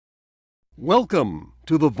Welcome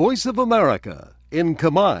to the Voice of America in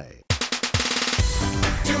Khmer.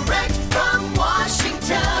 Direct from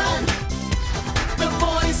Washington, the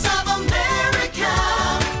Voice of America,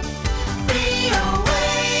 VOA.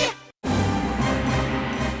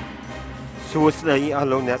 សួស្តីអស់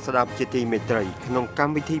លោកអ្នកស្ដាប់ជាទីមេត្រីក្នុងក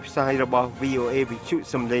ម្មវិធីផ្សាយរបស់ VOA វិទ្យុ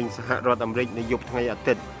សំឡេងសហរដ្ឋអាមេរិកនៅយប់ថ្ងៃអា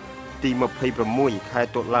ទិត្យទី26ខែ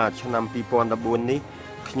តុលាឆ្នាំ2014នេះ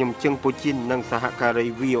ខ្ញុំជឹងពូជីននិងសហការី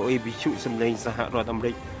VOA វិទ្យុសំឡេងសហរដ្ឋអាមេ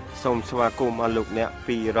រិកសូមស្វាគមន៍អស់លោកអ្នក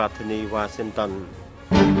ពីរដ្ឋធានី Washington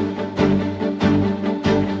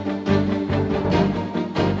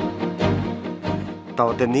ត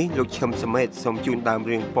ទៅនេះលោកឈឹមសមេតសូមជូនដើម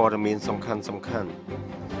រឿងព័ត៌មានសំខាន់ៗ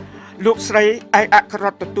លោកស្រីឯកអគ្គរ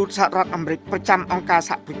ដ្ឋទូតសហរដ្ឋអាមេរិកប្រចាំអង្គការ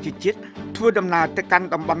សហប្រជាជាតិធ្វើដំណើរទៅកាន់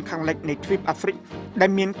តំបន់ខាងលិចនៃទ្វីបអាហ្វ្រិកដែល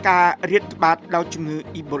មានការរាតត្បាតដោយជំងឺ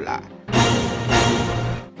អ៊ីបូឡា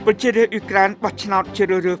ប្រជារាស្ត្រអ៊ុយក្រែនបោះឆ្នោតជ្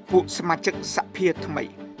រើសរើសពួកសមាជិកសភាថ្មី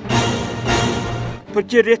ប្រ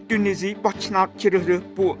ជារាស្ត្រទូនីស៊ីបោះឆ្នោតជ្រើសរើស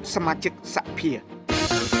ពួកសមាជិកសភា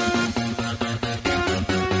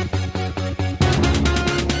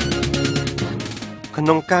ក្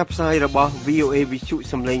នុងការផ្សាយរបស់ VOA វិទ្យុ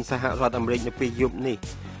សំឡេងសហរដ្ឋអាមេរិកនៅពេលយប់នេះ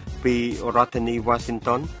ពីរដ្ឋធានី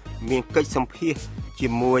Washington មានកិច្ចសម្ភាសជា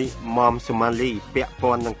មួយម៉មសូម៉ាលីពាក់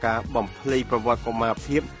ព័ន្ធនឹងការបំភ្លៃប្រវត្តិកុមារ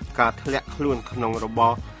ភាពការធ្លាក់ខ្លួនក្នុងរប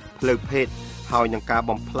បផ្លូវភេទហើយនឹងការ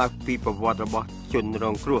បំផ្លាស់ពីប្រវត្តិរបស់ជនរ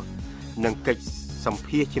ងគ្រោះនិងកិច្ចសម្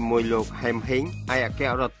ភាសជាមួយលោកហេមហេងឯកអគ្គ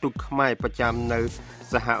រដ្ឋទូតខ្មែរប្រចាំនៅ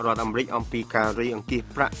សហរដ្ឋអាមេរិកអំពីការរៃអង្គាស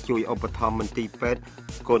ប្រាក់ជួយឧបត្ថម្ភមន្ទីរពេទ្យ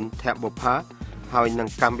គុណធបុផាហើយនឹង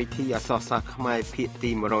កម្មវិធីអក្សរសាស្ត្រខ្មែរភាគ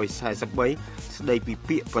ទី143ស្ដីពី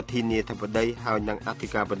ពាក្យប្រធានាធិបតីហើយនឹងអធិ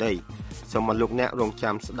ការបតីសូមលោកអ្នករង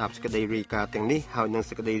ចាំស្ដាប់សេចក្តីរាយការណ៍ទាំងនេះហើយនឹង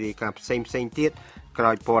សេចក្តីរាយការណ៍ផ្សេងៗទៀតក្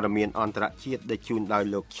រោយព័ត៌មានអន្តរជាតិដែលជូនដោយ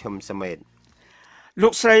លោកឈឹមសមេតលោ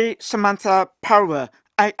កស្រី Samantha Power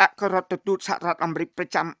ឯកអគ្គរដ្ឋទូតសហរដ្ឋអាមេរិកប្រ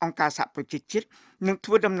ចាំអង្គការសហប្រជាជាតិនឹងធ្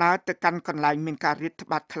វើដំណើរទៅកាន់កន្លែងមានការរាតត្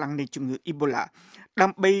បាតខ្លាំងនៃជំងឺអ៊ីបូឡាដើ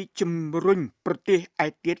ម្បីជំរុញប្រទេសឯ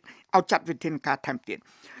ទៀតឲ្យចាត់វិធានការថែមទៀត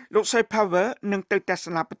លោកស្រី Power នឹងទៅទស្ស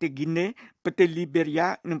នាប្រទេសហ្គីណេប្រទេសលីបេរីយ៉ា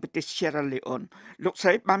និងប្រទេស Sierra Leone លោកស្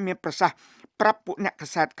រីបានមានប្រសាសន៍ប្រាប់ពួកអ្នកកា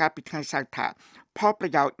សែតកាលពីថ្ងៃសៅរ៍ថាផលប្រ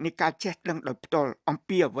យោជន៍នៃការចេះដឹងដោយផ្ទាល់អំ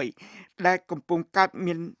ពីអ្វីដែលកំពុងកើត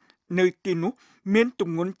មាននៅទីនោះមានទ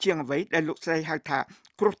ម្ងន់ជាងអ្វីដែលលោកស្រីហៅថា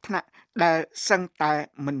គ្រោះថ្នាក់ដែលសឹងតែ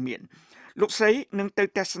មិនមានលោកស្រីនឹងទៅ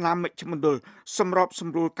ទស្សនាមជ្ឈមណ្ឌលសម្របស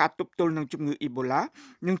ម្រួលការទប់ទល់នឹងជំងឺអ៊ីបូឡា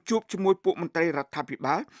និងជួបជាមួយពួកមន្ត្រីរដ្ឋាភិ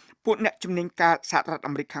បាលពួកអ្នកជំនាញការសហរដ្ឋ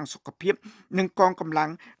អាមេរិកខាងសុខភាពនិងកងកម្លាំង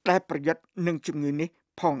ដែលប្រយុទ្ធនឹងជំងឺនេះ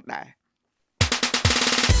ផងដែរ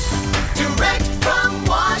Direct from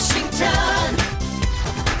Washington,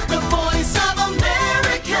 the Voice of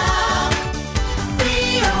America,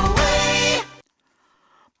 VOA.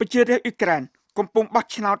 ប្រជារាស្ត្រអ៊ុយក្រែនកំពុងបោះ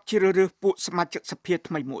ឆ្នោតជ្រើសរើសពួកសមាជិកសភា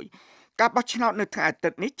ថ្មីមួយការបោះឆ្នោតនៅថ្ងៃអាទិ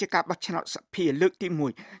ត្យនេះជាការបោះឆ្នោតសភាលើកទី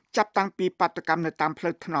1ចាប់តាំងពីបាតុកម្មនៅតាមផ្លូ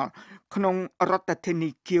វថ្នល់ក្នុងរដ្ឋធានី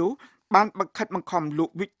គៀវបានបង្ខិតបង្ខំលោក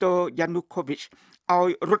Viktor Yanukovych ឲ្យ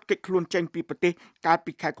រត់គេចខ្លួនចេញពីប្រទេសកាល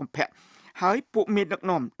ពីខែកុម្ភៈហើយពួកមានដឹក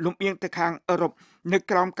នាំលំអៀងទៅខាងអឺរ៉ុបនៅ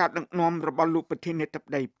ក្រោមការដឹកនាំរបស់លោកប្រធានាធិប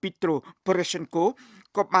តី Petro Poroshenko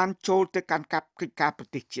ក៏បានចូលទៅកាន់កាប់កិច្ចការប្រ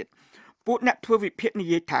ទេសជាតិពួកអ្នកធ្វើវិភាគនិ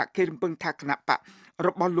យាយថាគេរំពឹងថាគណៈបករ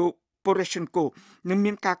បស់លោក Poroshenko នឹង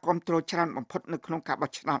មានការគ្រប់គ្រងច្រើនបំផុតនៅក្នុងការបោះ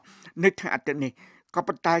ឆ្នោតនៅថ្ងៃអាទិត្យនេះក៏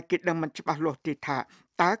ប៉ុន្តែគេដឹងមិនច្បាស់លាស់ទេថា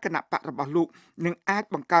តើគណៈបករបស់លោកនឹងអាច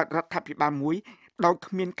បង្កើតរដ្ឋាភិបាលមួយដោយ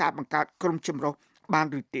គ្មានការបង្កើតក្រុមចម្រុះបាន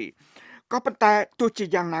ឬទេក៏ប៉ុន្តែទោះជា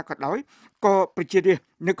យ៉ាងណាក៏ដោយក៏ប្រជារាស្ត្រ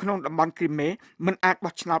នៅក្នុងតំបន់គ្រីមេមិនអាច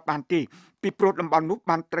បោះឆ្នោតបានទេពីព្រោះតំបន់នោះ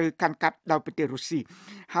បានត្រូវកាន់កាប់ដោយប្រទេសរុស្ស៊ី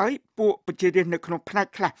ហើយពួកប្រជារាស្ត្រនៅក្នុងផ្នែក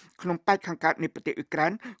ខ្លះក្នុងប៉ែកខាងកើតនៃប្រទេសអ៊ុយក្រែ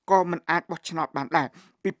នក៏មិនអាចបោះឆ្នោតបានដែរ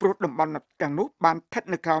ពីព្រោះតំបន់ទាំងនោះបានស្ថិត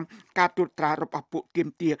នៅក្រោមការត្រួតត្រារបស់ពួកទាម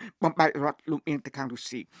ទារបំបែករដ្ឋលំអៀងទៅខាងរុស្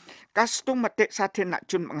ស៊ីការស្ទង់មតិសាធារណ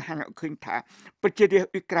ជនបង្ហាញឲ្យឃើញថាប្រជារាស្ត្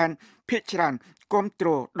រអ៊ុយក្រែនភាគច្រើនគាំទ្រ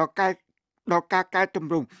ដល់ការកែត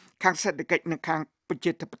ម្រង់ខាងសេដ្ឋកិច្ចនិងខាងប្រ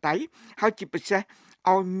ជាធិបតេយ្យហើយជាពិសេស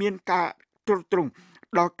ឲ្យមានការទ្រុឌទ្រង់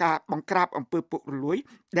ដល់ការបង្ក្រាបអំពើពុករលួយ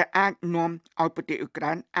ដែលអាចនាំឲ្យប្រទេសអ៊ុយក្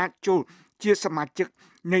រែនអាចចូលជាសមាជិក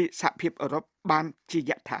នៃសហភាពអឺរ៉ុបបានជា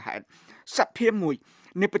យថាហេតុសភាមួយ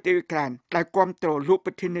នៃប្រទេសអ៊ុយក្រែនដែលគាំទ្រលោក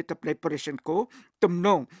ប្រធានាធិបតី Poroshenko ទំន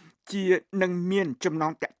ងជានឹងមានចំណ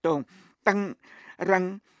ងតាក់ទងតាំងរឹង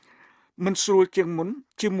មិនស្រួលជាងមុន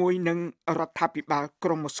ជាមួយនឹងរដ្ឋាភិបាលក្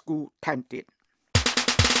រុងម៉ូស្គូថែមទៀត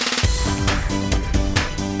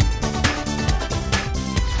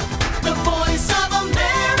The Voice of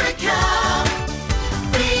America,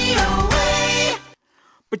 VOA.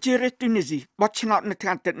 ប្រជារាស្ត្រទូនីស៊ីបោះឆ្នោតនៅថ្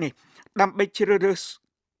ងៃអាទិត្យនេះដើម្បីជ្រើសរើស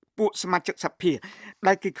ពួកសមាជិកសភា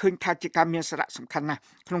ដែលគេឃើញថាជាការមានសារៈសំខាន់ណាស់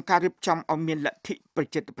ក្នុងការរៀបចំឲ្យមានលទ្ធិប្រ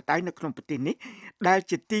ជាធិបតេយ្យនៅក្នុងប្រទេសនេះដែល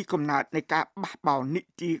ជាទីកំណើតនៃការបះបោរនី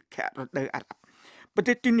តិខៈរដូវអារ៉ាប់ប្រ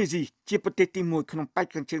ទេសទូនីស៊ីជាប្រទេសទី1ក្នុងប៉ែក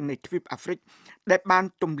ខាងជើងនៃទ្វីបអាហ្វ្រិកដែលបាន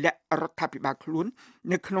ទម្លាក់រដ្ឋាភិបាលខ្លួន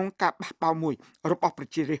នៅក្នុងការបះបោរមួយរបស់ប្រ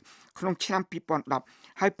ជារាស្ត្រក្នុងឆ្នាំ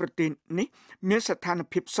2010ហើយប្រទេសនេះមានស្ថាន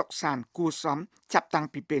ភាពសុខសាន្តគួរសមចាប់តាំង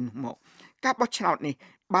ពីពេលនោះមកការបោះឆ្នោតនេះ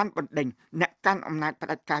បានបណ្ដេញអ្នកកាន់អំណាចផ្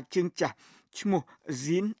ដាច់ការជើងចាស់ឈ្មោះ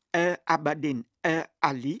Zine El Abidine El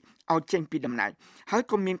Ali ឲ្យចេញពីតំណែងហើយ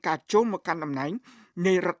ក៏មានការចូលមកកាន់តំណែង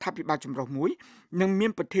នៃរដ្ឋាភិបាលចម្រុះមួយនិងមា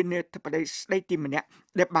នប្រធានាធិបតីស្ដីទីម្នាក់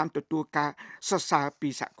ដែលបានទទួលការសរសើរពី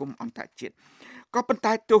សហគមន៍អន្តរជាតិក៏ប៉ុន្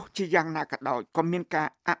តែទោះជាយ៉ាងណាក៏ដោយក៏មានការ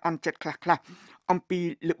អាក់អន់ចិត្តខ្លះៗអំពី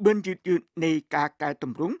ល្បឿនយឺតៗនៃការកែត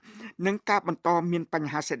ម្រង់និងការបន្តមានប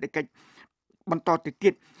ញ្ហាសេដ្ឋកិច្ចបន្តទៅទៀ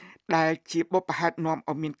តដែលជាបុព្វហេតុនាំ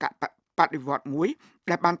ឲ្យមានការបដិវត្តមួយ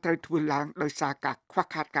ដែលបានត្រូវធ្វើឡើងដោយសារការខ្វះ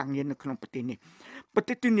ខាតការងារនៅក្នុងប្រទេសនេះប្រ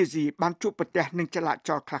ទេសទូនីស៊ីបានជួបប្រទះនឹងចលនាច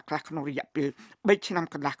លខ្លះៗក្នុងរយៈពេល3ឆ្នាំ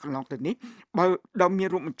កន្លះកន្លងទៅនេះបើដោយមាន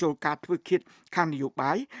រួមបញ្ចូលការធ្វើឃាតខាងនយោ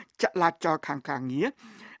បាយចលនាចលខាងការងារ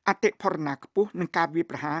អតិផរណាខ្ពស់និងការវាយ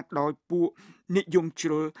ប្រហារដោយពួកនិយមជ្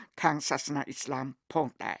រុលខាងសាសនាអ៊ីស្លាមផង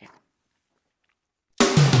ដែរ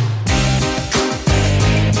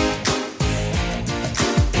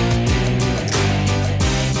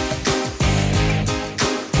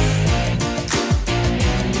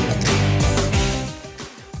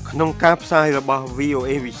ក្នុងការផ្សាយរបស់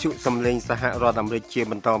VOA វិទ្យុសំឡេងសហរដ្ឋអាមេរិកជា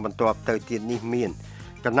បន្តបន្ទាប់ទៅទៀតនេះមាន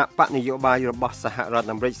គណៈបកនយោបាយរបស់សហរដ្ឋ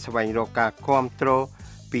អាមេរិកស្វែងរកការគាំទ្រ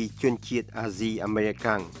ពីជនជាតិអាស៊ីអាមេរិ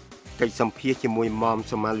កាំងកិច្ចសម្ភាសជាមួយម៉ម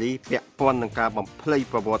សូម៉ាលីពាក់ព័ន្ធនឹងការបំភ្លៃ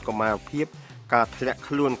ប្រវត្តិកុមារភាពការធ្លាក់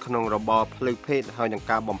ខ្លួនក្នុងរបបផ្លូវភេទហើយនឹង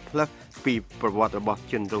ការបំផ្លើសពីប្រវត្តិរបស់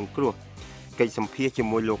ជនរងគ្រោះកិច្ចសម្ភាសជា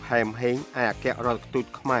មួយលោកហែមហេងឯកអគ្គរដ្ឋទូត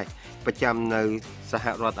ខ្មែរប្រចាំនៅសហ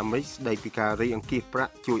រដ្ឋអាមេរិកស្ដីពីការរីអង្គាសប្រា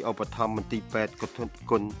ក់ជួយឧបត្ថម្ភមន្ទីរពេទ្យ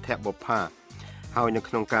គុណធបុប្ផាហើយនៅ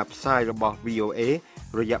ក្នុងការផ្សាយរបស់ VOA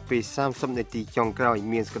រយៈពេល30នាទីចុងក្រោយ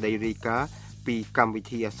មានសេចក្តីរាយការណ៍ពីកម្មវិ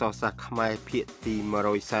ធីអក្សរសាស្ត្រខ្មែរភាគទី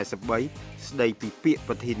143ស្ដីពីពាក្យ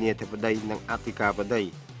ប្រធានាធិបតីនិងអធិការបតី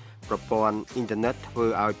ប្រព័ន្ធអ៊ីនធឺណិតធ្វើ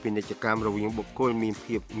ឲ្យពាណិជ្ជកម្មរវាងបុគ្គលមាន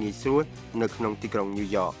ភាពងាយស្រួលនៅក្នុងទីក្រុងញូវ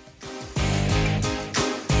យ៉ក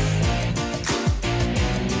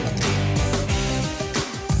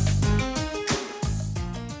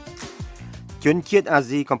ជនជាតិអា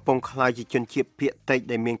ស៊ីកំពុងក្លាយជាជនជាតិភាគតិច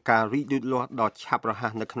ដែលមានការរីកលូតលាស់ដ៏ឆាប់រហ័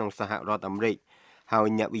សនៅក្នុងសហរដ្ឋអាមេរិកហើយ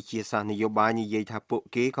អ្នកវិទ្យាសាស្ត្រនយោបាយនិយាយថាពួក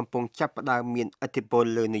គេកំពុងចាប់ផ្ដើមមានឥទ្ធិពល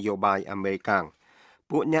លើនយោបាយអាមេរិក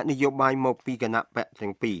ពួកអ្នកនយោបាយមកពីគណៈបកទាំ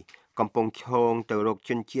ងពីរកំពុងឈោងទៅរក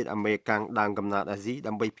ជនជាតិអាមេរិកដើមកំណើតអាស៊ី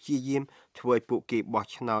ដើម្បីព្យាយាមធ្វើឲ្យពួកគេបោះ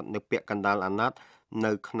ឆ្នោតនៅពាក់កណ្ដាលអាណត្តិ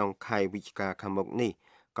នៅក្នុងខែវិច្ឆិកាខាងមុខនេះ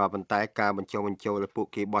ក៏ប៉ុន្តែការបញ្ចុះបញ្ចូលឲ្យពួក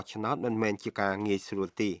គេបោះឆ្នោតមិនមែនជាការងាយស្រួល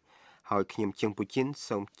ទេហើយខ្ញុំជើងពូជីន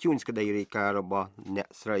សូមជូនសេចក្តីរាយការណ៍របស់អ្នក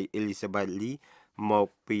ស្រី Elizabeth Lee មក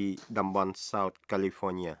ពីតំបន់ South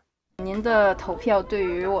California 您的投票对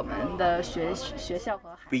于我们的学校和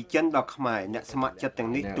孩子ពីចិនដល់ខ្មែរអ្នកស្ម័គ្រចិត្តទាំ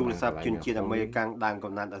ងនេះទូរស័ព្ទជនជាតិអាមេរិកដើម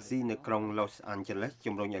កំណើតអាស៊ីនៅក្រុង Los Angeles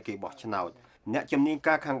ជំរុញឲ្យគេបោះឆ្នោតអ្នកជំនាញ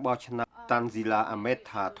ការខាងបោះឆ្នោត Tanzila Ahmed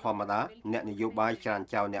ថាធម្មតាអ្នកនយោបាយច្រាន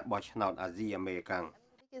ចោលអ្នកបោះឆ្នោតអាស៊ីអាមេរិក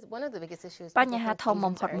បញ្ហាធំ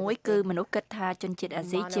បំផុតមួយគឺមនុស្សគិតថាជនជាតិអា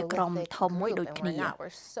ស៊ីជាក្រុមធំមួយដូចគ្នា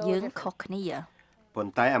យើងខុសគ្នាប៉ុ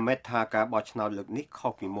ន្តែអាមេតថាការបោះឆ្នោតលើកនេះខុ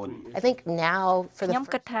សពីមុនខ្ញុំ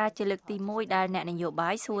គិតថាជាលើកទី1ដែលអ្នកនយោបា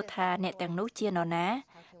យសួរថាអ្នកទាំងនោះជានរណា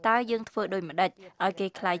តើយើងធ្វើដូចម្ដេចឲ្យគេ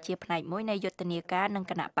ក្លាយជាផ្នែកមួយនៃយុទ្ធនាការនិង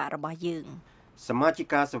គណៈបករបស់យើងសមាជិ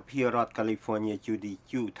កាសភារដ្ឋ California Judy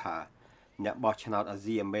Chu ថាអ្នកបោះឆ្នោតអា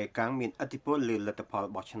ស៊ីអាមេរិកមានឥទ្ធិពលលើលទ្ធផល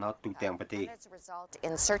បោះឆ្នោតទូទាំងប្រទេស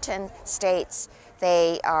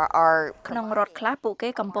ក្នុងរដ្ឋខ្លះពួកគេ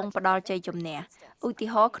កំពុងផ្ដល់ជ័យជំនះឧទា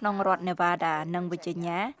ហរណ៍ក្នុងរដ្ឋ Nevada និង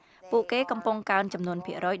Virginia ពួកគេកំពុងកើនចំនួន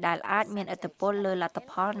ភាគរយដែលអាចមានឥទ្ធិពលលើលទ្ធ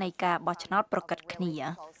ផលនៃការបោះឆ្នោតប្រកបគ្នា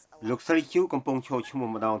លោកស្រីជូកំពុងឈរឈ្មោះ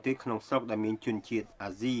ម្ដងទៀតក្នុងស្រុកដែលមានជនជាតិអា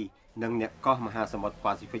ស៊ីនិងអ្នកកោះមហាសមុទ្រ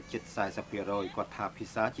ប៉ាស៊ីហ្វិកជិត 40% គាត់ថាភា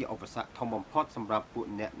សាជាឧបសគ្គធំបំផុតសម្រាប់ពួក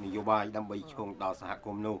អ្នកនយោបាយដើម្បីឈោងដល់សហគ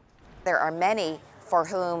មន៍នោះ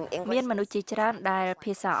មានមនុស្សជាច្រើនដែល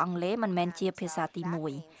ភាសាអង់គ្លេសមិនមែនជាភាសាទី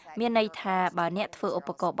1មានន័យថាបើអ្នកធ្វើឧប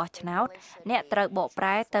ករណ៍បោះឆ្នោតអ្នកត្រូវបកប្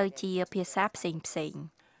រែទៅជាភាសាផ្សេង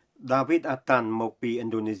David Atan មកពីឥ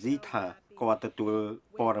ណ្ឌូនេស៊ីថាគាត់ទទួល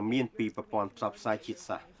ព័ត៌មានពីប្រព័ន្ធផ្សព្វផ្សាយជាតិ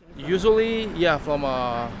សាសន៍Usually from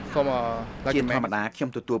like ជាធម្មតាខ្ញុំ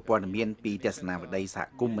ទទួលព័ត៌មានពីទស្សនាវដ្តីសហ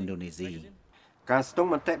គមន៍ឥណ្ឌូនេស៊ីការស្ទង់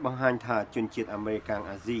មតិបង្ហាញថាជនជាតិអាមេរិក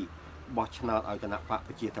អាស៊ីបោះឆ្នោតឲ្យគណៈបក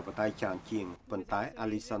ប្រជាធិបតេយ្យច្រើនជាងប៉ុន្តែ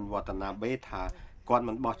Alison Watanabe ថា គាត់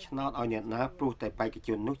មិនបោះឆ្នោតឲ្យអ្នកណាព្រោះតែបេក្ខជ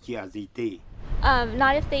ននោះជាអាស៊ីទេ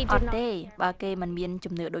not if they did not ទេបើគេមិនមាន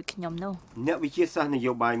ជំនឿដូចខ្ញុំនោះ អ្នកវិទ្យាសាស្ត្រន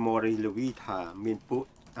យោបាយ Mori Lewy ថាមានពួក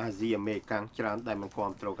អាស៊ីអាមេរិកច្រើនដែលមិន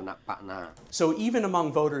គាំទ្រគណៈបកណា So even among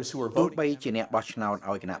voters who are ទោះ voting បីជាអ្នកបោះឆ្នោត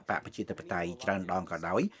ឲ្យគណៈបកប្រជាធិបតេយ្យច្រើនដងក៏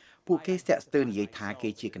ដោយពួកគេស្ទាក់ស្ទើរនិយាយថាគេ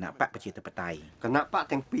ជាគណៈបកប្រជាធិបតេយ្យ គណៈបក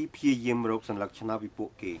ទាំងពីរព្យាយាមរកសញ្ញាឆ្នោតពីពួក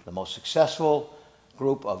គេ The most successful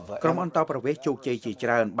group of ក្រុមអន្តរប្រវេសន៍ជោគជ័យជាច្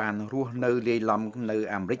រើនបានរស់នៅលាយឡំនៅ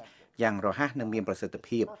អាមេរិកយ៉ាងរហ័សនិងមានប្រសិទ្ធ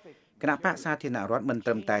ភាពគណៈបកសាធារណរដ្ឋមិនត្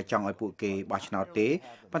រឹមតែចង់ឲ្យពួកគេបោះឆ្នោតទេ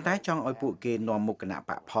ប៉ុន្តែចង់ឲ្យពួកគេនាំមុខគណៈ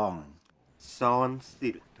បកផង Son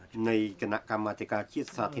Stil នៃគណៈកម្មាធិការជាតិ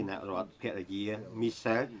សាធារណរដ្ឋភរិយា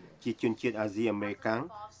Michelle ជាជនជាតិអាស៊ីអាមេរិក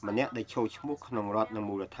ម្នាក់ដែលចូលឈ្មោះក្នុងរដ្ឋនៅ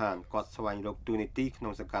មូលដ្ឋានគាត់ស្វែងរកទូនីតិក្នុ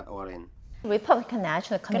ងសង្កាត់ Orange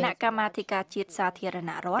គណៈកម្មាធិការជាតិសាធារ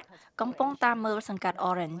ណរដ្ឋកំពុងតាមមើលសង្កាត់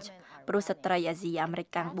Orange ព្រោះស្ត្រីអាស៊ីអាមេរិ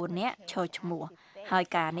ក4នាក់ឈរឈ្មោះហើយ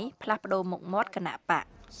ការនេះផ្លាស់ប្ដូរមុខមាត់គណៈបក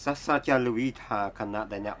សាស្ត្រាចារ្យ Lewy ថាគណៈ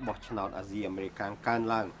ដែលអ្នកបោះឆ្នោតអាស៊ីអាមេរិកកើន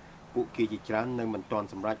ឡើងពួកគេជាច្រើននៅមិនទាន់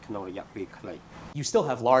សម្រេចក្នុងរយៈពេលខ្លី you still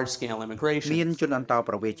have large scale immigration មានជនអន្តរ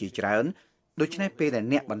ប្រវេសន៍ជាច្រើនដូច្នេះពេលដែល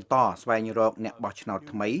អ្នកបន្តស្វែងរកអ្នកបោះឆ្នោត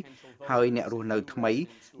ថ្មីហើយអ្នករស់នៅថ្មី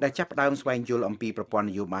ដែលចាប់ផ្ដើមស្វែងយល់អំពីប្រព័ន្ធ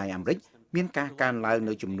នយោបាយអាមេរិកមានការកើនឡើង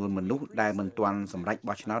នៅចំនួនមនុស្សដែលមិនទាន់សម្រេច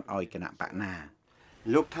បោះឆ្នោតឲ្យគណៈបកណា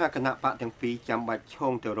លោកថាគណៈបកទាំងពីរចាំបាច់ឈោ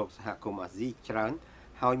ងទៅរកសហគមន៍អាស៊ីច្រើន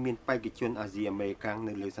ហើយមានបេក្ខជនអាស៊ីអាមេរិក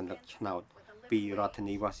នៅលើសញ្ញាឆ្នោតពីរដ្ឋធា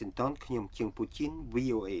នី Washington ខ្ញុំជើងពូជីន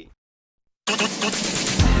VOA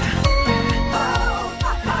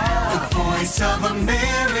The Voice of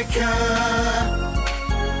America.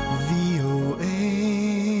 VOA.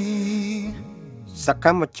 សក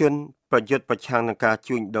ម្មជនប្រយុទ្ធប្រឆាំងនឹងការ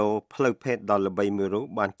ជួញដូរផ្លូវភេទដល់ល្បីមួយរូប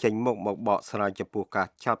បានចេញមុខមកបកស្រាយចំពោះការ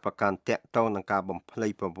ចោទប្រកាន់តាក់ទងនឹងការបំភ្លៃ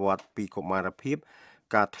ប្រវត្តិពីកុមារភាព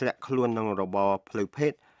ការធ្លាក់ខ្លួនក្នុងរបបផ្លូវភេ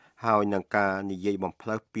ទហើយនឹងការនិយាយបំផ្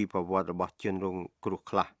លើសពីប្រវត្តិរបស់ជនរងគ្រោះ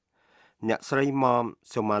ខ្លះអ្នកស្រីម៉ម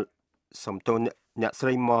សូ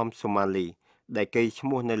ម៉ាលីដែលគេឈ្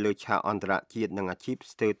មោះនៅលើឆាកអន្តរជាតិនិងអាជីព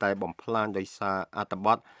ស្ទើរតែបំផ្លាញដោយសារអត្ថប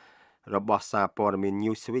ទរបស់សារព័ត៌មាន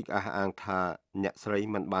Newsweek អះអាងថាអ្នកស្រី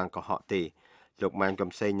មិនបានកុហកទេលោកម៉ែន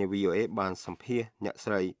កំសែងនៃ VOA បានសម្ភាសន៍អ្នក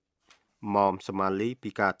ស្រីម៉មសូម៉ាលីពី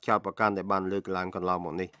ការចោទប្រកាន់ដែលបានលើកឡើងកន្លងម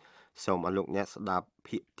កនេះសូមឲ្យលោកអ្នកស្ដាប់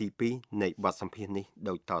ភាគទី2នៃបទសម្ភាសន៍នេះ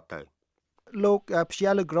ដូចតទៅលោក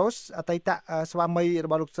Pierre Gross អតីតស្វាមីរ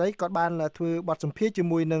បស់លោកស្រីក៏បានធ្វើបទសម្ភាសន៍ជា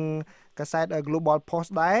មួយនឹងកាសែត Global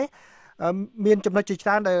Post ដែរមានចំណុចជាច្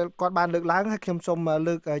រើនដែលគាត់បានលើកឡើងហើយខ្ញុំសូម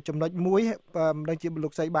លើកចំណុចមួយមិនដឹងជាលោ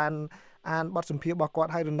កស្រីបានអានបទសម្ភាសន៍របស់គា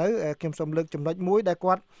ត់ហើយឬនៅខ្ញុំសូមលើកចំណុចមួយដែល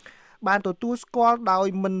គាត់បានទទួលស្គាល់ដោយ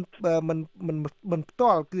មិនផ្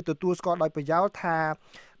ទាល់គឺទទួលស្គាល់ដោយប្រយោលថា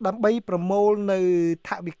ដើម្បីប្រមូលនៅថ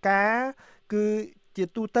វិកាគឺជា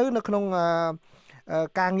ទូទៅនៅក្នុង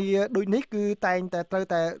ការងារដូចនេះគឺតែងតែត្រូវ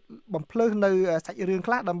តែបំភ្លើសនៅសាច់រឿង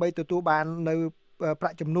ខ្លះដើម្បីទទួលបាននៅប្រា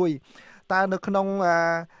ក់ជំនួយតើនៅក្នុង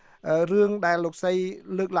រឿងដែលលោកស្រី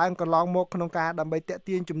លើកឡើងកន្លងមកក្នុងការដើម្បីតាក់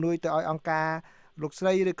ទាញជំនួយទៅឲ្យអង្គការលោកស្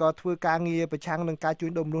រីឬក៏ធ្វើការងារប្រឆាំងនឹងការជួ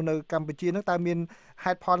ញដូរមនុស្សនៅកម្ពុជាហ្នឹងតើមាន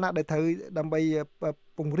ហេតុផលណាដែលត្រូវដើម្បី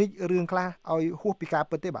ពង្រីករឿងខ្លះឲ្យហួសពីការ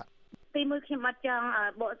ពិតទេបាទទីមួយខ្ញុំអត់ចង់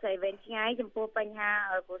បកស្រាយវែងឆ្ងាយចំពោះបញ្ហា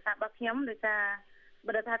គ្រួសាររបស់ខ្ញុំដោយសារ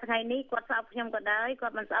បើថាថ្ងៃនេះគាត់ស្អប់ខ្ញុំក៏ដោយគា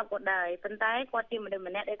ត់មិនស្អប់ក៏ដោយប៉ុន្តែគាត់ជាមនុស្ស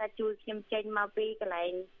ម្នាក់ដែលថាជួយខ្ញុំចេញមកពីកន្លែ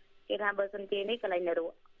ងគេថាបើសិនជានេះកន្លែងនរ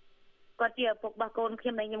កគាត់ជាឪពុករបស់កូនខ្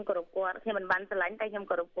ញុំដែលខ្ញុំគោរពគាត់ខ្ញុំមិនបានស្រឡាញ់តែខ្ញុំ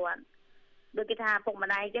គោរពគាត់ដូចគេថាឪពុកម្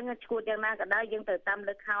ដាយអញ្ចឹងឈួតយ៉ាងណាក៏ដោយយើងត្រូវតាម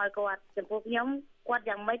លើកខោឲ្យគាត់ចំពោះខ្ញុំគាត់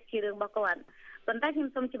យ៉ាងម៉េចជារឿងរបស់គាត់ប៉ុន្តែខ្ញុំ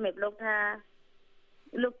សូមជំរាបលោកថា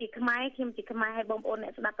លោកជាខ្មែរខ្ញុំជាខ្មែរហើយបងប្អូនអ្ន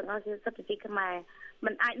កស្ដាប់ទាំងអស់ជាសិទ្ធិជាខ្មែរ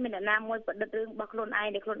មិនអាចមានអ្នកណាមួយប្រឌិតរឿងរបស់ខ្លួនឯង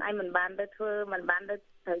ដែលខ្លួនឯងមិនបានទៅធ្វើមិនបានទៅ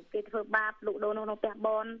ត្រូវគេធ្វើបាបលូកដូរក្នុងផ្ទះប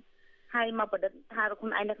នហើយមកប្រឌិតថាខ្លួ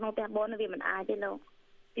នឯងនៅក្នុងផ្ទះបនវាមិនអាចទេលោក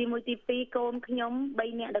ទី1ទី2កូនខ្ញុំ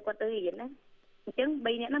3នាក់ដែលគាត់ទៅរៀនណាអញ្ចឹង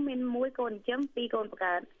3នាក់ហ្នឹងមាន1កូនចិញ្ចឹម2កូនបង្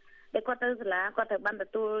កើតដែលគាត់ទៅសាលាគាត់ត្រូវបានទ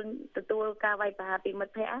ទួលការវាយប្រហារពីមិ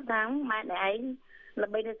ត្តភ័ក្តិថាម៉ែឯងល្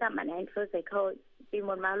បីទៅតាមម៉ែឯងធ្វើស្អីខូចពី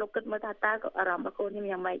មុនមកលោកគិតមើលថាតើអារម្មណ៍របស់កូនខ្ញុំ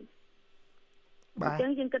យ៉ាងម៉េចអញ្ចឹ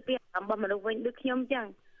ងយើងគិតពីអារម្មណ៍របស់មនុស្សវិញដូចខ្ញុំអញ្ចឹង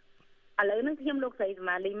ឥឡូវហ្នឹងខ្ញុំលោកស្រីស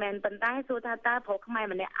មាលីមែនប៉ុន្តែសួរថាតើប្រុសខ្មែរ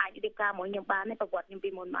ម្នាក់អាចរៀបការមួយខ្ញុំបានទេប្រវត្តិខ្ញុំពី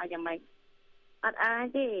មុនមកយ៉ាងម៉េចអត់អាច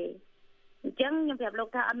ទេអញ្ចឹងខ្ញុំប្រាប់លោក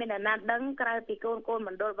ថាអត់មានអ្នកណាដឹងក្រៅពីកូនម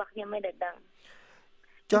ណ្ឌលរបស់ខ្ញុំឯងដែលដឹង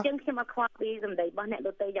អញ្ចឹងខ្ញុំអត់ខ្វល់ពីសម្ដីរបស់អ្នកដ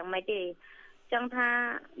ទៃយ៉ាងម៉េចទេចង់ថា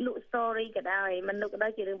លក់ story ក៏ដោយមិនលក់ក៏ដោ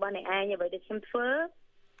យជារឿងរបស់អ្នកឯងអ្វីដែលខ្ញុំធ្វើ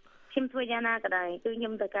យ៉ាងណាក៏ដោយគឺខ្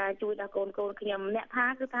ញុំត្រូវការជួយដល់កូនខ្ញុំអ្នកថា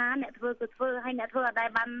គឺថាអ្នកធ្វើគឺធ្វើហើយអ្នកធ្វើអត់ដែល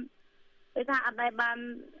បានគេថាអត់ដែលបាន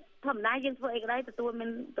ធម្មតាយើងធ្វើអីក៏ដោយទទួ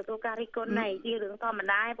លការរិះគន់ណែជារឿងធម្ម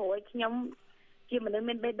តាព្រោះឲ្យខ្ញុំ ជាមនុស្ស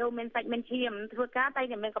មានបេះដូងមានសាច់មានឈាមធ្វើការតែ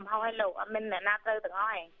តែមានកំហុសឲ្យលោកអត់មានអ្នកណាត្រូវទាំងអ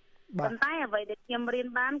ស់ឯងប៉ុន្តែអ្វីដែលខ្ញុំរៀន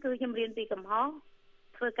បានគឺខ្ញុំរៀនពីកំហុស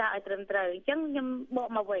ធ្វើការឲ្យត្រឹមត្រូវអញ្ចឹងខ្ញុំបក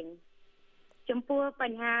មកវិញចំពោះប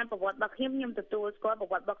ញ្ហាប្រវត្តិរបស់ខ្ញុំទទួលស្គាល់ប្រ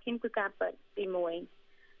វត្តិរបស់ខ្ញុំគឺការពិតទី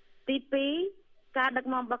1ទី2ការដឹក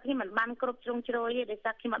នាំរបស់ខ្ញុំមិនបានគ្រប់ជ្រុងជ្រោយទេដោយ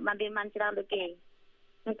សារខ្ញុំអត់បានរៀនបានច្រើនដូចគេ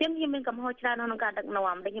អញ្ចឹងខ្ញុំមានកំហុសច្រើនក្នុងការដឹក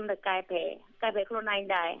នាំដែលខ្ញុំត្រូវកែប្រែខ្លួនឯង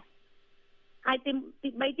ដែរហើយទី3ទៀ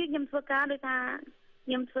តខ្ញុំធ្វើការដូចថា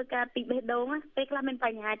ខ្ញុំធ្វើការពីបេះដូងពេលខ្លះមានប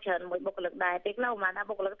ញ្ហាច្រើនមួយបុគ្គលិកដែរពេលខ្លះឧមាថា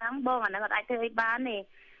បុគ្គលិកថាបងអាហ្នឹងអត់អាចធ្វើអីបានទេ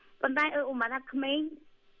ប៉ុន្តែឧមាថាក្មេង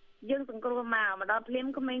យើងសង្គ្រោះមកដល់ភ្លាម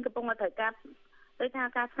ក្មេងកំពុងតែត្រូវការដូចថា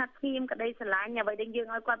ការស្ងាត់ស្ងៀមក្តីស្រឡាញ់អ្វីដែលយើង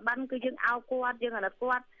ឲ្យគាត់បានគឺយើងឲ្យគាត់យើងអាណិត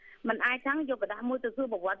គាត់មិនអាចថាយកกระดาษមួយទៅធ្វើ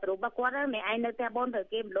ប្រវត្តិរូបរបស់គាត់ហ្នឹងអ្នកឯងនៅផ្ទះបងត្រូវ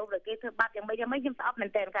គេមលោបត្រូវគេធ្វើបាបយ៉ាងម៉េចខ្ញុំស្អប់មែន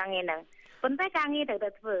តើការងារហ្នឹងប៉ុន្តែការងារត្រូវតែ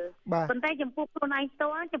ធ្វើប៉ុន្តែចំពោះខ្លួនឯងផ្ទា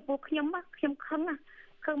ល់ចំពោះខ្ញុំ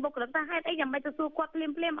ខឹងបុគ្គលិកថាហេតុអីយ៉ាងម៉េចទៅសួរគាត់ភ្លា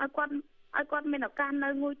មឲ្យគាត់មានឱកាសនៅ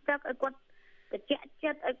ងូយទឹកឲ្យគាត់ត្រជាក់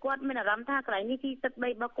ចិត្តឲ្យគាត់មានអារម្មណ៍ថាកន្លែងនេះទីទឹកដី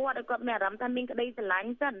របស់គាត់ឲ្យគាត់មានអារម្មណ៍ថាមានក្តីស្រឡា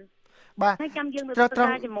ញ់សិនបាទ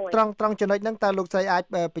ត្រង់ចំណុចហ្នឹងតើលោកស្រីអាច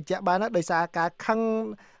បញ្ជាក់បានណាដោយសារការខឹង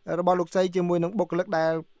របស់លោកស្រីជាមួយនឹងបុគ្គលិកដែ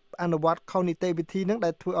លអនុវត្តខុសនីតិវិធីហ្នឹងដែ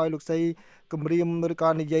លធ្វើឲ្យលោកស្រីគម្រាមឬក៏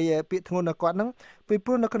និយាយពាក្យធ្ងន់ដល់គាត់ហ្នឹងពីព្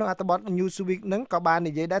រោះនៅក្នុងអត្ថបទ Newsweek ហ្នឹងក៏បាន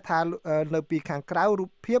និយាយដែរថានៅពីខាងក្រៅរូប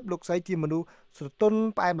ភាពលោកស្រីជាមនុស្សស្រទន់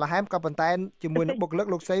ផ្អែមល្ហែមក៏ប៉ុន្តែជាមួយនឹងបុគ្គលិក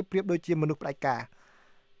លោកស្រីប្រៀបដូចជាមនុស្សផ្ដាច់ការ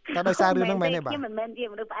តើដោយសាររឿងហ្នឹងមែនទេបាទខ្ញុំមិនមែនជា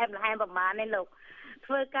មនុស្សផ្អែមល្ហែមប្រមាណទេលោក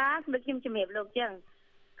ធ្វើការដូចខ្ញុំជំរាបលោកចឹង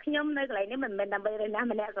ខ្ញុំនៅកន្លែងនេះមិនមែនដើម្បីរយណា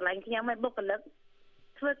ម្នាក់ស្រឡាញ់ខ្ញុំឯបុគ្គលិក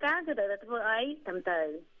ធ្វើការគឺត្រូវតែធ្វើអីត្រឹមត្រូវ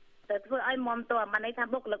ធ្វើឲ្យមមតើមិនន័យថា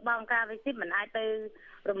បុគ្គលិកបអង្គការវិសិទ្ធមិនអាចទៅ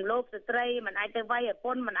រំលោភស្ត្រីមិនអាចទៅវាយប្រព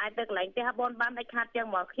ន្ធមិនអាចទៅកន្លែងផ្ទះបនបានដាច់ខាតចឹង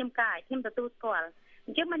មកខ្ញុំទទួលស្គាល់អ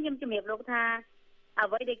ញ្ចឹងមិនខ្ញុំជំរាបលោកថាអ្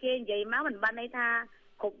វីដែលគេនិយាយមកមិនបានន័យថា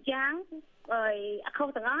គ្រប់យ៉ាងខុស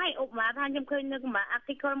ទាំងអស់ហើយឧបមាថាខ្ញុំឃើញនៅក្នុង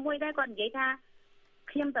article មួយដែរគាត់និយាយថា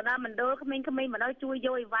ខ្ញុំទៅដល់មណ្ឌលក្មេងៗមកដល់ជួយយ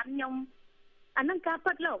កអីវ៉ាន់ខ្ញុំអាហ្នឹងការ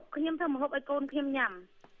ពិតលោកខ្ញុំធ្វើម្ហូបឲ្យកូនខ្ញុំញ៉ាំ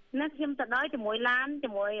ណាខ្ញុំទៅដល់ជាមួយឡានជា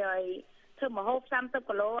មួយធ្វើម្ហូប30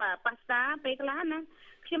គីឡូប៉ាស្តាពេលខ្លះណា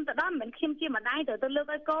ខ្ញុំទៅដល់មិនខ្ញុំជាម្ដាយទៅលើក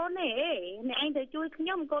ឲ្យកូនទេអ្នកឯងទៅជួយខ្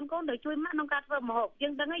ញុំកូនទៅជួយម៉ាក់ក្នុងការធ្វើម្ហូបយើ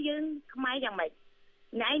ងដឹងហើយយើងខ្មែរយ៉ាងម៉េច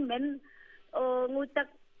អ្នកឯងមិនងូយទឹក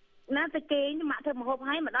ណាទៅគេម៉ាក់ធ្វើម្ហូប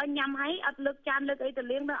ឲ្យមកដល់ញ៉ាំឲ្យអត់លើកចានលើកអីទៅ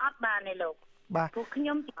លាងទៅអត់បានទេលោកបាទពួកខ្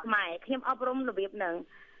ញុំជាខ្មែរខ្ញុំអប់រំរបៀបហ្នឹង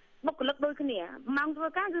បុគ្គលិកដូចគ្នាម៉ោងធ្វើ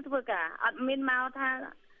ការគឺធ្វើការអត់មានមកថា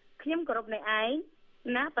ខ្ញុំគោរពអ្នកឯង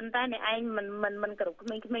ណាប៉ុន្តែអ្នកឯងមិនគោរពក្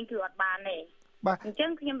មេងៗគឺអត់បានទេបាទអញ្ចឹ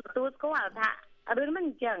ងខ្ញុំទទួលស្គាល់ថារឿងហ្នឹង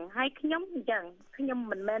អញ្ចឹងហើយខ្ញុំអញ្ចឹងខ្ញុំ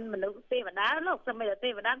មិនមែនមនុស្សទេវតាលោកសូម្បីតែទេ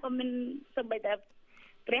វតាក៏មានសូម្បីតែ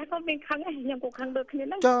ព្រះក៏មានខឹងដែរខ្ញុំក៏ខឹងដូចគ្នា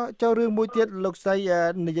ហ្នឹងចុះរឿងមួយទៀតលោកស្រី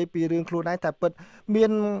និយាយពីរឿងខ្លួនឯងតែពិតមា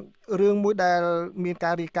នរឿងមួយដែលមាន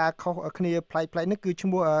ការរាយការណ៍ខុសគ្នាប្លែកៗនេះគឺឈ្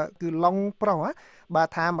មោះគឺឡុងប្រុសបាទ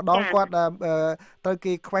ថាម្ដងគាត់ត្រូវ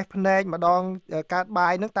គេខ្វេះភ្នែកម្ដងកើតបា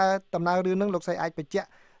យហ្នឹងតើដំណើររឿងហ្នឹងលោកស្រីអាចបញ្ជាក់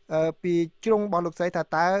ពីជ្រុងរបស់លោកស្រីថា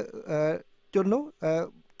តើជននោះ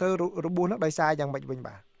ត្រូវរបួសហ្នឹងដោយសារយ៉ាងម៉េចវិញ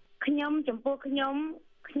បាទខ្ញុំចំពោះខ្ញុំ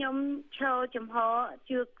ឈរចំហ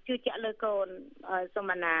ជឿជាក់លើកូនសុ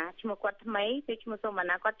មណាឈ្មោះគាត់ថ្មីគឺឈ្មោះសុម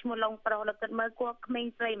ណាគាត់ឈ្មោះឡុងប្រុសលោកគិតមើលគាត់ក្មេង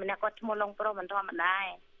ស្រីម្នាក់គាត់ឈ្មោះឡុងប្រុសមិនធម្មតា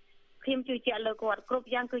ខ្ញុំជឿជាក់លើគាត់គ្រប់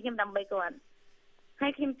យ៉ាងគឺខ្ញុំដើម្បីគាត់ហើ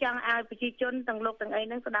យខ្ញុំចង់ឲ្យប្រជាជនទាំងលោកទាំងអី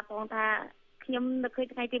ហ្នឹងស្ដាប់ផងថាខ្ញុំនៅឃើញ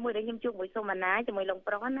ថ្ងៃទី1ដែលខ្ញុំជួបមួយសុមណាជាមួយឡុង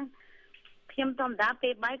ប្រុសណាខ្ញុំធម្មតាពេ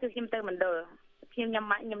លបាយគឺខ្ញុំទៅមណ្ឌលខ្ញុំញ៉ាំ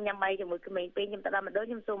បាយជាមួយក្មេងពេលខ្ញុំទៅដល់មណ្ឌល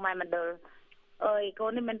ខ្ញុំសួរម៉ែមណ្ឌលអើយកូ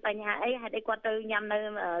ននេះមានបញ្ហាអីហេតុអីគាត់ទៅញ៉ាំនៅ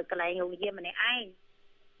កន្លែងរោងយាមម្នាក់ឯង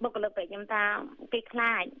បុគ្គលិកពេកខ្ញុំថាគេខ្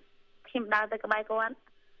លាចខ្ញុំដើរទៅក្បែរគាត់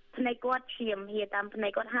ភ្នែកគាត់ឈាមហៀតាមភ្នែ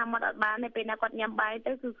កគាត់ហាមាត់អត់បានទេពេលណាគាត់ញ៉ាំបាយ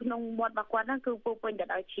ទៅគឺក្នុងមាត់របស់គាត់ហ្នឹងគឺពោពេញទៅ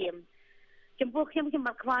ដោយឈាមចំពោះខ្ញុំ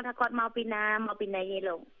បាត់ខ្វល់ថាគាត់មកពីណាមកពីណីឯង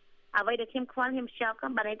លោកអ្វីដែលខ្ញុំខ្វល់ខ្ញុំសោក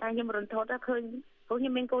បានន័យថាខ្ញុំរន្ធត់ឃើញព្រោះខ្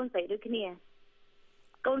ញុំមានកូនស្រីដូចគ្នា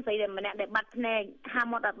កូនស្រីម្នាក់ដែលបាត់ភ្នែកហា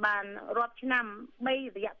មាត់អត់បានរាប់ឆ្នាំរ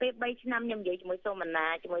យៈពេល3ឆ្នាំខ្ញុំនិយាយជាមួយសូមណា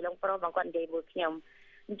ជាមួយឡុងប្រុសបងគាត់និយាយមួយខ្ញុំ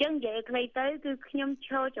អញ្ចឹងនិយាយឲ្យខ្លីទៅគឺខ្ញុំឈ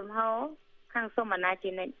រចំហខាងសូមណា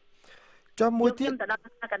ជានិច្ចចុះមួយទៀតទៅដល់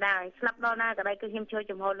ណាក៏ដោយស្លាប់ដល់ណាក៏ដោយគឺខ្ញុំឈរ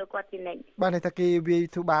ចំហលើគាត់ជានិច្ចបាទតែគេវាយ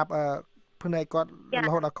ធ្វើបាបភ្នែកគាត់រ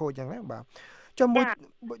ហូតដល់ខូចអញ្ចឹងណាបាទចុះមួយ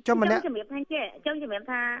ចុះម្នាក់ជំរាបថាចេះអញ្ចឹងជំរាប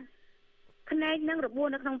ថាភ្នែកនឹងរបួស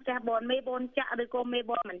នៅក្នុងផ្ទះបនមេបនចាក់ឬក៏មេ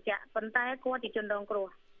បនមិនចាក់ប៉ុន្តែគាត់ជាជនរងគ្រោះ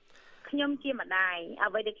ខ្ញុំជាម្ដាយ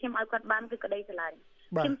អ្វីដែលខ្ញុំឲ្យគាត់បានគឺក្តីស្រឡាញ់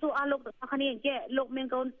ខ្ញុំសួរអស់លោកទាំងអស់គ្នាអញ្ចឹងលោកមាន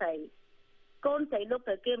កូនស្រីលោក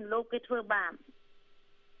ត្រូវគេលោកគេធ្វើបាប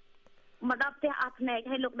មកដល់ផ្ទះអស់ភ្នែក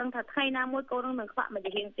ឲ្យលោកដឹងថាថ្ងៃណាមួយកូននឹងខ្វាក់មួយ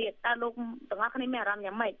ជាងទៀតតើលោកទាំងអស់គ្នាមានអារម្មណ៍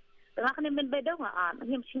យ៉ាងម៉េចទាំងអស់គ្នាមានបេះដូងអត់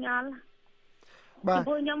ខ្ញុំឆ្ងល់ ចំ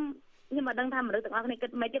ពោះខ្ញុំមិនដឹងថាមនុស្សទាំងអស់គ្នាគិត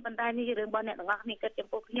មិនទេប៉ុន្តែនេះជារឿងរបស់អ្នកទាំងអស់គ្នាគិតចំ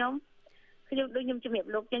ពោះខ្ញុំដូចខ្ញុំជំរាប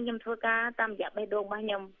លោកចឹងខ្ញុំធ្វើការតាមរយៈបេះដូងរបស់ខ្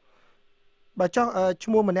ញុំបើចុះឈ្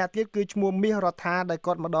មោះម្នាក់ទៀតគឺឈ្មោះមាសរដ្ឋាដែល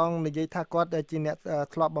គាត់ម្ដងនិយាយថាគាត់ជាអ្នក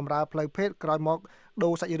ធ្លាប់បម្រើផ្លូវភេទក្រោយមកដូ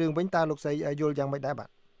រសាច់រឿងវិញតើលោកស្រីយល់យ៉ាងម៉េចដែរបាទ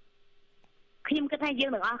ខ្ញុំគិតថាយើង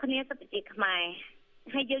ទាំងអស់គ្នាសិតជាខ្មែរ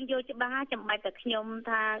ហើយយើងយល់ច្បាស់ចាំបាច់តែខ្ញុំ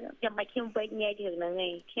ថាចាំបាច់ខ្ញុំវែកញែករឿងហ្នឹងឯ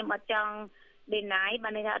ងខ្ញុំអត់ចង់ deny បា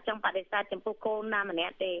នន័យថាអត់ចង់បដិសេធចំពោះកូនណាម្នា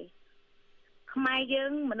ក់ទេខ្មែរយើ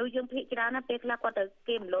ងមនុស្សយើងភាគច្រើនណាពេលខ្លះគាត់ទៅ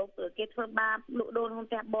គេមលោកគេធ្វើបាបលក់ដូរក្នុង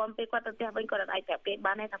ផ្ទះបនពេលគាត់ទៅផ្ទះវិញគាត់អត់អាចប្រាប់គេ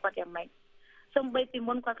បានទេថាគាត់យ៉ាងម៉េចសូម្បីពី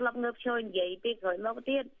មុនគាត់ធ្លាប់ងើបឈរនិយាយពេលក្រោយមក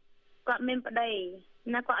ទៀតគាត់មានប្តី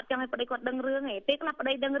ណាគាត់អត់ចង់ឲ្យប្តីគាត់ដឹងរឿងទេពេលខ្លះប្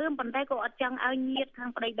តីដឹងរឿងប៉ុន្តែគាត់អត់ចង់ឲ្យញាតិខាង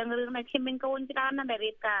ប្តីដឹងរឿងដែរខ្ញុំមានកូនច្រើនណាស់ដែល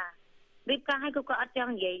រៀបការឲ្យគាត់អត់ច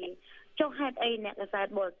ង់និយាយចុះហេតុអីអ្នកកសែត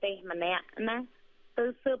បរទេសម្នាក់ណាទៅ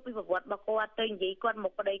ស៊ើបពីប្រវត្តិរបស់គាត់ទៅនិយាយគាត់ម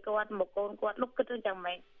កប្តីគាត់មកកូនគាត់លោកគិតទៅយ៉ាង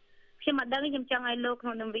ម៉េចខ្ញុំអត់ដឹងខ្ញុំចង់ឲ្យលោកក្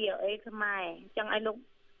នុងនឹង VOA ខ្មែរចង់ឲ្យលោក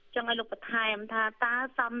បន្ថែមថាតើ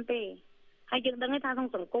សមទេហើយយើងដឹងថាក្នុង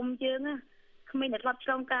សង្គមយើងណាគ្មានអ្នកធ្លាប់ឆ្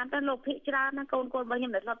លងកាត់ទេលោកភិកច្រើនណាកូនរបស់ខ្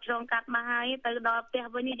ញុំដែលធ្លាប់ឆ្លងកាត់មកហើយទៅដល់ផ្ទះ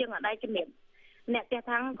វិញយើងអត់ដែរជំរាបអ្នកផ្ទះ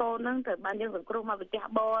ខាងកូននឹងត្រូវបានយើងសង្គ្រោះមកផ្ទះ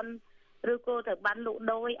បនឬក៏ត្រូវបានលក់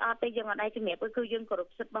ដូរអត់ទេយើងអត់ដែរជំរាបគឺយើងគោរព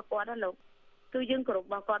សិទ្ធិរបស់គាត់ណាលោកគឺយើងគោរពរ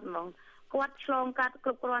បស់គាត់ហ្មងគាត់ឆ្លងកាត់គ្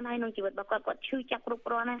រប់គ្រាន់ហើយក្នុងជីវិតរបស់គាត់ឈឺចាប់គ្រប់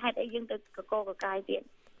គ្រាន់ហើយហេតុអីយើងទៅកកកកាយទៀត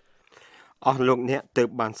អស់លោកអ្នកទៅ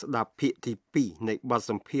បានស្ដាប់ភាគទី2នៃបទ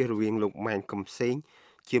សម្ភាសន៍រវាងលោកម៉ែនកំសែង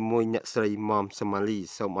ជាមួយអ្នកស្រីមុំសូម៉ាលី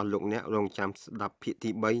សូមអស់លោកអ្នករងចាំស្ដាប់ភាគទី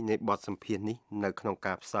3នៃបទសម្ភាសន៍នេះនៅក្នុង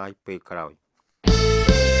ការផ្សាយពេលក្រោយ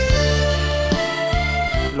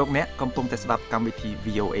លោកអ្នកកំពុងតែស្ដាប់កម្មវិធី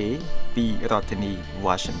VOA ពីរដ្ឋធានី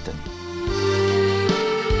Washington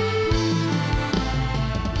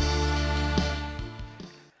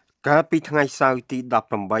កាលពីថ្ងៃសៅរ៍ទី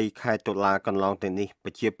18ខែតុលាកន្លងទៅនេះប្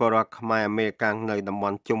រជាពលរដ្ឋខ្មែរអាមេរិកាំងនៅតំប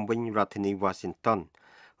ន់ជុំវិញរដ្ឋធានី Washington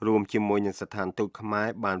រួមជាមួយនឹងស្ថានទូតខ្មែរ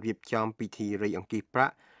បានរៀបចំពិធីរៃអង្គាសប្រា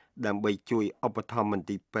ក់ដើម្បីជួយឧបត្ថម្ភមន្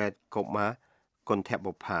ទីរពេទ្យកុមារគុណធ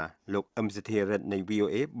បុប្ផាលោកអឹមសធារិទ្ធនៃ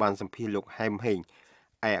VOA បានសម្ភាសន៍លោកហែមហេង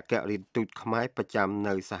ឯកអគ្គរដ្ឋទូតខ្មែរប្រចាំ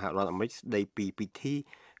នៅសហរដ្ឋអាមេរិកស្ដីពីពិធី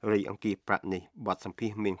រៃអង្គាសប្រាក់នេះបទសម្ភាស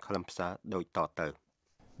ន៍មានខ្លឹមសារដូចតទៅ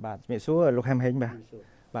បាទជំរាបសួរលោកហែមហេងបា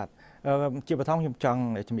ទជាបឋមខ្ញុំចង់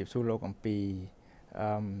ជំរាបសួរលោកអំពី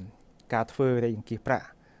ការធ្វើរៃអង្គាសប្រាក់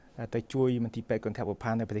ទៅជួយមន្ទីរពេទ្យគុណធបុប្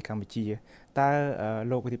ផានៅប្រទេសកម្ពុជាតើ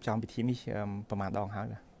លោករៀបចំពិធីនេះប្រមាណដងហើយ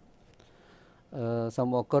សូម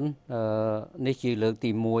អរគុណនេះជាលើកទី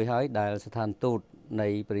1ហើយដែលស្ថានទូតនៃ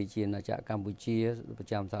ប្រជាណាចក្រកម្ពុជាប្រ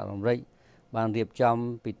ចាំសហរដ្ឋអាមេរិកបានរៀបចំ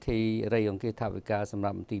ពិធីរៃអង្គាសថវិកាសម្រា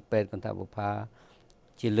ប់មន្ទីរពេទ្យគុណធបុប្ផា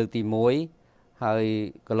ជាលើកទី1ហើយ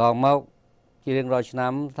កន្លងមកជារៀងរាល់ឆ្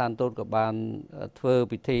នាំស្ថានទូតក៏បានធ្វើ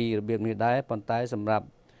ពិធីរបៀបនេះដែរប៉ុន្តែសម្រាប់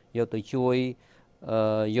យកទៅជួយ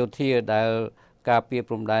យោធាដែលការពារ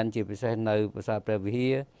ព្រំដែនជាពិសេសនៅប្រាសាទព្រះវិហា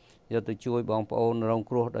រយកទៅជួយបងប្អូនរង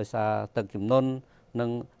គ្រោះដោយសារទឹកជំនន់និង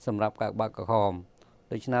សម្រាប់កាកបាទក្រហម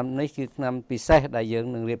ដូច្នេះនេះគឺឆ្នាំពិសេសដែលយើង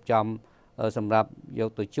នឹងរៀបចំសម្រាប់យក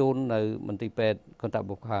ទៅជូននៅមន្ទីរពេទ្យគុណធ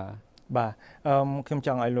បុប្ផាបាទខ្ញុំច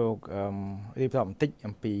ង់ឲ្យលោករៀបរាប់បន្តិច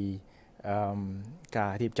អំពីកា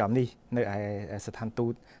ររៀបចំនេះនៅឯស្ថានទូ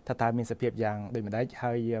តថាតើមានសភាពយ៉ាងដូចម្ដេច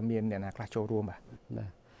ហើយមានអ្នកណាខ្លះចូលរួមបាទ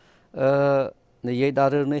និយាយដ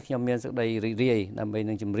ល់រឿងនេះខ្ញុំមានសេចក្តីរីករាយដើម្បី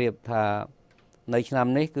នឹងជម្រាបថានៅឆ្នាំ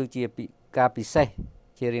នេះគឺជាការពិសេស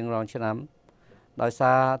ជារៀងរាល់ឆ្នាំដោយ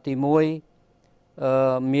សារទី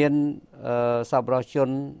1មានសប្បុរសជន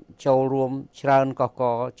ចូលរួមច្រើនកក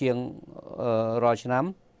ជាងរាល់ឆ្នាំ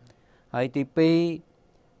ហើយទី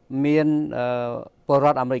2មានពលរ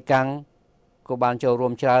ដ្ឋអាមេរិកាំងក៏បានចូលរួ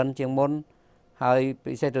មច្រើនជាងមុនហើយ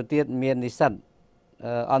ពិសេសទៅទៀតមាននិស្សិត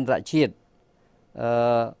អន្តរជាតិ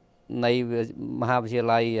នៃមហាវិទ្យា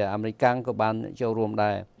ល័យអាមេរិកាំងក៏បានចូលរួម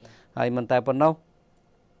ដែរហើយមិនតែប៉ុណ្ណោះ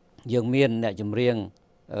យើងមានអ្នកចម្រៀង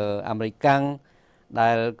អាមេរិកាំងដែ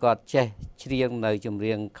លគាត់ចេះច្រៀងនៅចម្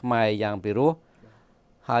រៀងខ្មែរយ៉ាងពិរោះ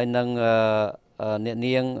ហើយនឹងអ្នក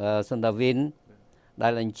នាងសុនដាវីនដែ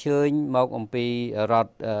លអញ្ជើញមកអំពីរដ្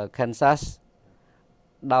ឋ Kansas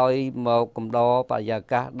ដោយមកកំដរបរិយា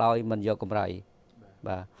កាសដោយមិនយកកម្រៃ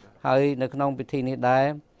បាទហើយនៅក្នុងពិធីនេះដែរ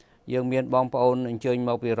យើងមានបងប្អូនអញ្ជើញ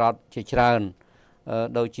មកពីរដ្ឋជាច្រើន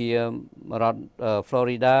ដូចជារដ្ឋ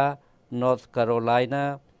Florida, North Carolina,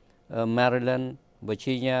 Maryland,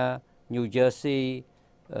 Virginia, New Jersey,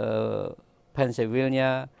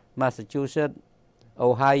 Pennsylvania, Massachusetts,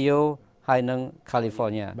 Ohio ហើយនិង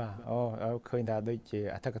California បាទឃើញថាដូចជា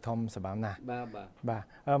អធិកធមសម្រាប់ណាស់បាទ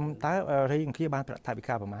តើរៃអង្គាសបានថវិ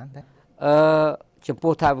កាប្រមាណដែរចំ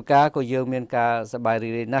ពោះថវិកាក៏យើងមានការសប្បាយរី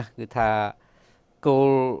ករាយណាស់គឺថា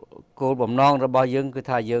គោលបំណងរបស់យើងគឺ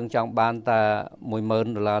ថាយើងចង់បានតែ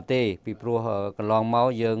$10,000ទេពីព្រោះកន្លងមក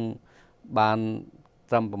យើងបាន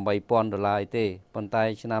ត្រឹម$8,000ទេប៉ុន្តែ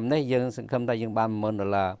ឆ្នាំនេះយើងសង្ឃឹមថាយើងបាន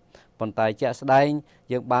$10,000ប៉ុន្តែជាក់ស្ដែង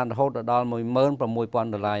យើងបានរហូតដល់$16,000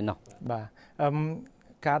នោះបាទ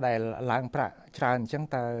ការដែលឡើងប្រាក់ច្រើនអញ្ចឹង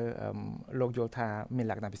តើលោកយល់ថាមាន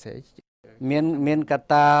លក្ខណៈពិសេសមានកត្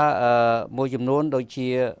តាមួយចំនួនដូចជា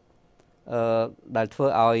ដែលធ្វើ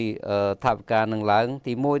ឲ្យថវិកានឹងឡើង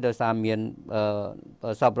ទី1ដោយសារមាន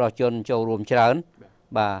សប្បុរសជនចូលរួមច្រើន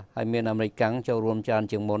បាទហើយមានអាមេរិកកាំងចូលរួមច្រើន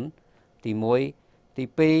ជាងមុនទី1ទី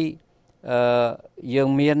2យើង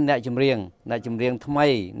មានអ្នកចម្រៀងថ្មី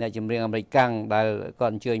អ្នកចម្រៀងអាមេរិកកាំងដែលគា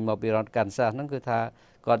ត់អញ្ជើញមកពីរដ្ឋកានសាសហ្នឹងគឺថា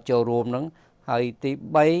គាត់ចូលរួមហ្នឹងហើយទី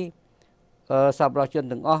3សប្បុរសជន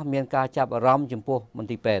ទាំងអស់មានការចាប់អារម្មណ៍ចំពោះមន្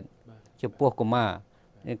ទីរពេទ្យចំពោះកុមារ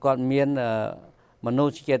គាត់មានមនោ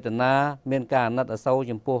សញ្ចេតនាមានការអាណិតអាសូរ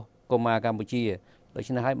ចំពោះកុមារកម្ពុជាដូ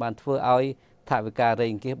ច្នេះហើយបានធ្វើឲ្យថវិការៃ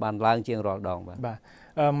អង្គាសបានឡើងជាងរាល់ដងបាទ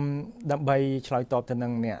ដើម្បីឆ្លើយតបទៅនឹ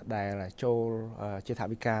ងអ្នកដែលចូលជាថ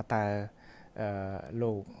វិកាតើ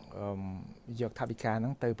លោកយកថវិកាហ្នឹ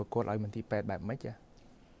ងទៅប្រកួតឲ្យមន្ទីរពេទ្យបែបម៉េច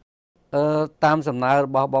តាមសំណើរ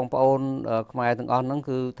បស់បងប្អូនខ្មែរទាំងអស់ហ្នឹង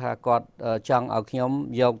គឺថាគាត់ចង់ឲ្យខ្ញុំ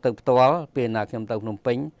យកទៅផ្ទាល់ពេលណាខ្ញុំទៅភ្នំ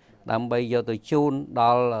ពេញដើម្បីយកទៅជូនដ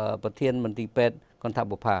ល់ប្រធានមន្ទីរពេទ្យកន្ធ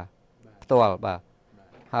បុប្ផាផ្ទាល់បាទ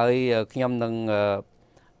ហើយខ្ញុំនឹង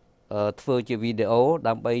ធ្វើជាវីដេអូ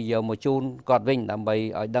ដើម្បីយកមកជូនគាត់វិញដើម្បី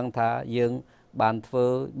ឲ្យដឹងថាយើង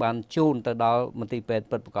បានជូនទៅដល់មន្ទីរពេទ្យ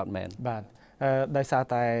ពិតប្រាកដមែនបាទដោយសារ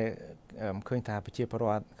តែឃើញថាប្រជាពលរ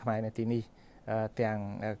ដ្ឋខ្មែរនៅទីនេះទាំង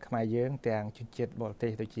ខ្មែរយើងទាំងជនជាតិបរទេ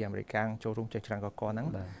សដូចជាអាមេរិកកាំងចូលរួមចែកច្រានកកហ្នឹង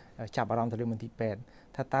ចាប់អារម្មណ៍ទៅលើមន្ទីរពេទ្យ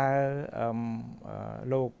ថាតើ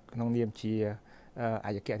លោកក្នុងនាមជាអ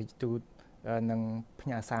គ្គរដ្ឋទូតនឹងផ្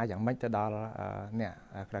ញើសារយ៉ាងម៉េចទៅដល់អ្នក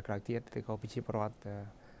ក្រៅទៀតឬក៏ប្រជាពលរដ្ឋ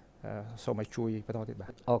សូមឲ្យជួយបន្តទៀតបា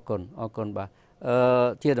ទអរគុណបាទ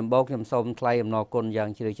ជាដំបូងខ្ញុំសូមថ្លែងអំណរគុណយ៉ាង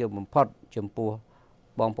ជ្រាលជ្រៅបំផុតចំពោះ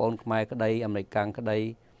បងប្អូនខ្មែរក្តីអាមេរិកកាំងក្តី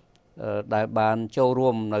ដែលបានចូលរួ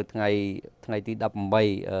មនៅថ្ងៃទី18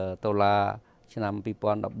ដុល្លារឆ្នាំ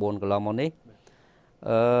2014កន្លងមកនេះ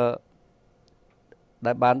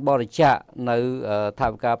ដែលបានបរិច្ចាគនៅថ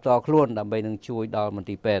វិកាផ្ទាល់ខ្លួនដើម្បីនឹងជួយដល់មន្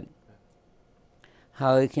ទីរពេទ្យ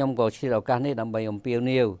ហើយខ្ញុំក៏ឆ្លៀតឱកាសនេះដើម្បីអំពាវ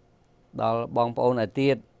នាវដល់បងប្អូនឯទៀ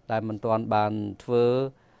តដែលមិនទាន់បានធ្វើ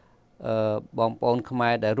បងប្អូនខ្មែ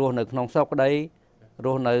រដែលរស់នៅក្នុងស្រុកក្តីរ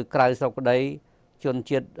ស់នៅក្រៅស្រុកក្តីជន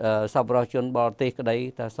ជាតិសប្បុរសជនបរទេសក្តី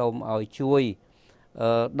ថាសូមឲ្យជួយ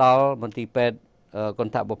ដល់មន្ទីរពេទ្យក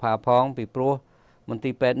ន្ធបុប្ផាផងពីព្រោះមន្ទី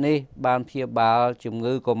រពេទ្យនេះបានព្យាបាលជំ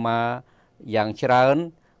ងឺកុមារយ៉ាងច្រើន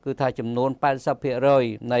គឺថាចំនួន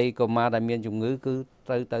 80% នៃកុមារដែលមានជំងឺគឺ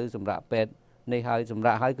ត្រូវទៅសម្រាប់ពេទ្យនេះហើយសម្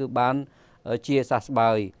រាប់ហើយគឺបានជាសះស្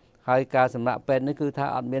បើយហើយការសម្រាប់ពេទ្យនេះគឺថា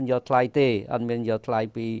អត់មានយកថ្លៃទេអត់មានយកថ្លៃ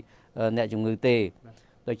ពីអ្នកជំងឺទេ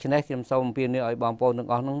ដូច្នេះខ្ញុំសូមអំពាវនាវឲ្យបងប្អូនទាំង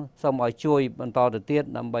អស់នោះសូមឲ្យជួយបន្តទៅទៀត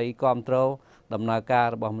ដើម្បីគាំទ្រដំណើរការ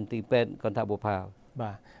របស់មន្ទីរពេទ្យកន្ធបុប្ផា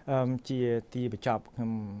បាទជាទីបញ្ចប់ខ្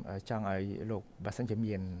ញុំចង់ឲ្យលោកបើសិនជា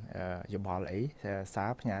មានយោបល់អីសារ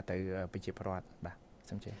ផ្ញើទៅប្រជាពលរដ្ឋបាទ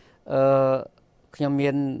សូមជឿខ្ញុំមា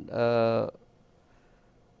ន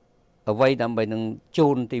អ្វីដើម្បីនឹងជូ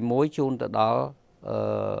នទី1ជូនទៅដល់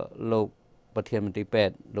លោកប្រធានមន្ទីរពេ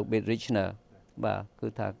ទ្យលោក Bill Richner បាទគឺ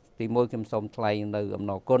ថាទី1ខ្ញុំសូមថ្លែងនៅអំ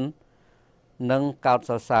ណរគុណនិងកោត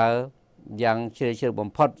សរសើរយ៉ាងជ្រាលជ្រៅបំ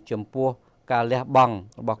ផុតចំពោះការលះបង់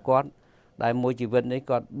របស់គាត់ដែលមួយជីវិតនេះ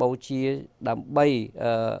គាត់បូជាដើម្បី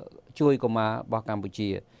ជួយកុមាររបស់កម្ពុជា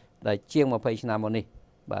ដែលជាង20ឆ្នាំមកនេះ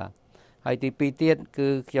បាទហើយទី2ទៀតគឺ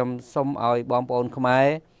ខ្ញុំសូមឲ្យបងប្អូនខ្មែរ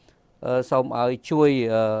សូមឲ្យជួយ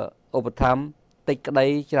ឧបត្ថម្ភតិចក្តី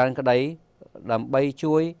ច្រើនក្តីដើម្បី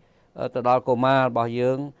ជួយទៅដល់កុមាររបស់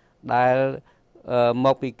យើងដែលម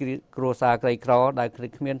កពីគ្រួសារក្រីក្រដែល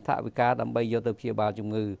គ្មានថវិកាដើម្បីយកទៅព្យាបាលជំ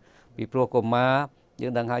ងឺពីព្រោះកុមារយើ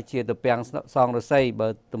ងដឹងហើយជាទំពាំងសងឫស្សីបើ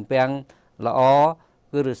ទំពាំងល្អ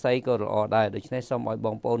គឺឫស្សីក៏ល្អដែរដូច្នេះសូមឲ្យប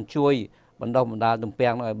ងប្អូនជួយបណ្ដុះបណ្ដាលទំ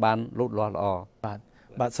ពាំងឲ្យបានលូតលាស់ល្អ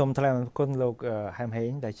បាទសូមថ្លែងអំណរគុណលោកហែមហេ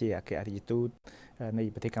ងដែលជាអគ្គរដ្ឋទូតនៃ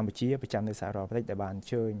ប្រទេសកម្ពុជាប្រចាំនៅសហរដ្ឋអាមេរិកដែលបានអញ្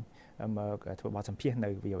ជើញមកធ្វើបទសម្ភាសន៍នៅ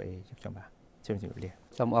VOA ខ្ញុំបាទជម្រាបលា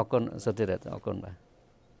សូមអរគុណសុតិរិទ្ធអរគុណបាទ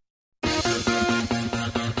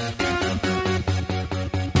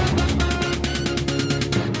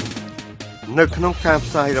នៅក្នុងការ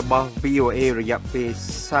ផ្សាយរបស់ VOA រយៈពេល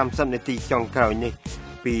30នាទីចុងក្រោយនេះ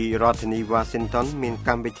ពីរដ្ឋធានី Washington មានក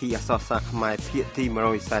ម្មវិធីអក្សរសាស្ត្រខ្មែរភាគទី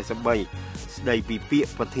143ស្ដីពីពាក្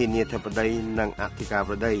យប្រធានាធិបតីនិងអធិការ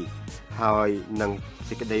បតីហើយនឹង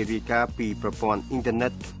សេចក្តីរាយការណ៍ពីប្រព័ន្ធអ៊ីនធឺណិ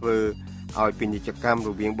តធ្វើឲ្យពាណិជ្ជកម្មរ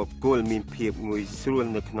វាងបុគ្គលមានភាពងាយស្រួល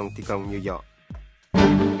នៅក្នុងទីក្រុងញូវយ៉ក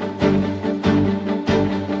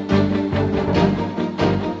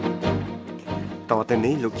តទៅ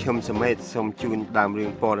នេះលោកឈឹមសមេតសូមជូនដើមរឿ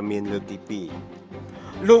ងព័ត៌មានលើកទី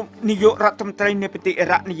2លោកនាយករដ្ឋមន្ត្រីនៃប្រទេសអ៊ី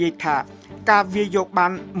រ៉ាក់និយាយថាការវាយយកបា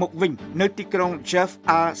នមកវិញនៅទីក្រុង Jeff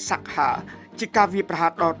al-Sakha ជាការវាយប្រហា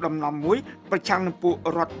រដ៏ដំណំមួយប្រឆាំងនឹងពួក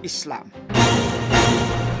រដ្ឋអ៊ីស្លាម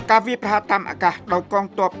ការវាយប្រហារតាមអាកាសដោយកង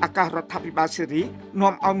ទ័ពអាកាសរដ្ឋាភិបាលស៊េរី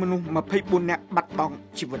នាំឲ្យមនុស្ស24នាក់បាត់បង់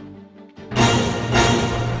ជីវិត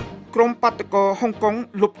ក្រុមបាតុករហុងកុង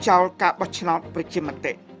លុបចោលការបោះឆ្នោតប្រជាម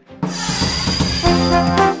តិត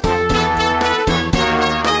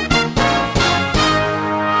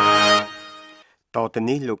ទៅ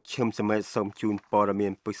នេះលោកឈឹមសមេតសូមជូនព័ត៌មា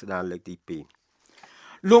នពិស្ដារលើកទី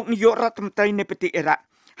2លោកនាយករដ្ឋមន្ត្រីនៃប្រទេសអ៊ីរ៉ាក់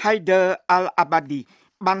Haider al-Abadi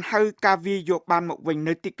បានហៅការវាយយកបានមកវិញ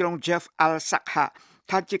នៅទីក្រុង Jeff al-Sakha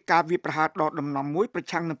ថាជាការវាយប្រហារដ៏ដំណំមួយប្រ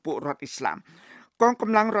ឆាំងនឹងពួករដ្ឋអ៊ីស្លាមកងក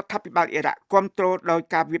ម្លាំងរដ្ឋាភិបាលអ៊ីរ៉ាក់គ្រប់គ្រងដោយ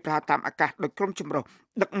ការវាយប្រហារតាមអាកាសដោយក្រុមចម្រុះ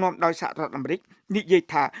ដឹកនាំដោយសហរដ្ឋអាមេរិកនិយាយ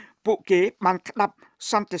ថាពួកគេបានក្តាប់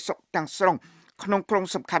សន្តិសុខទាំងស្រុងក្នុងក្រុង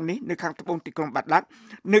សំខាន់នេះនៅខាងត្បូងទីក្រុងបាដាត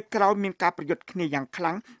នៅក្រៅមានការប្រយុទ្ធគ្នាយ៉ាងខ្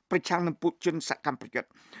លាំងប្រឆាំងនឹងពួកជនសកម្មប្រយុទ្ធ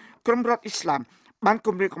ក្រុមរដ្ឋអ៊ីស្លាមបានគ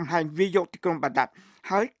ម្រាមកំហែងវាយយកទីក្រុងបាដាត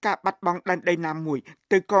ហើយការបាត់បង់ដែនដីណាមួយ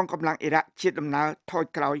ទៅកងកម្លាំងអ៊ីរ៉ាក់ជាដំណើរថយ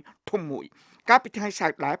ក្រោយធំមួយកាលពីថ្ងៃសៅ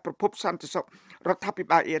រ៍ដែរប្រពន្ធសន្តិសុខរដ្ឋាភិ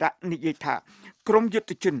បាលអ៊ីរ៉ាក់និយាយថាក្រុមយុទ្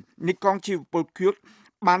ធជននៃកងជីវពលគឿត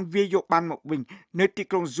បានវាយយកបានមកវិញនៅទី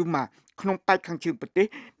ក្រុង Zuma ក្នុងប៉ែកខាងជើងប្រទេស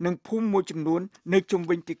និងភូមិមួយចំនួននៅជុំ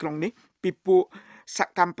វិញទីក្រុងនេះពីពួកស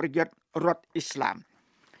កម្មប្រយុទ្ធរដ្ឋអ៊ីស្លាម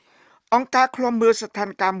អង្គការឃ្លាំមើលស្ថាន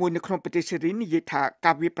ភាពមួយនៅក្នុងប្រទេសស៊េរីនិយាយថា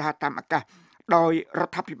ការវាយប្រហារតាមអាកាសដោយរ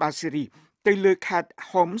ដ្ឋាភិបាលស៊េរីទៅលើខេត្ត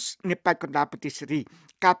Homs នៃប៉ែកកណ្ដាលប្រទេសស៊េរី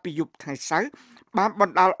កាលពីយប់ថ្ងៃសៅរ៍បានប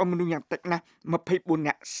ណ្ដាលឲ្យមនុស្សយ៉ាងតិចណាស់24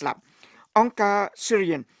នាក់ស្លាប់អង្គការ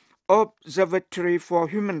Syrian Observatory for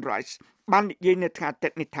Human Rights បាននិយាយនៅថ្ងៃអាទិ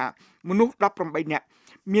ត្យនេះថាមនុស្ស18នាក់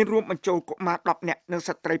មានរួមបញ្ចូលកុមារ10នាក់និង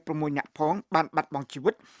ស្ត្រី6នាក់ផងបានបាត់បង់ជី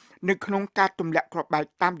វិតនៅក្នុងការទម្លាក់គ្រាប់បែក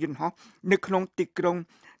តាមយន្តហោះនៅក្នុងទីក្រុង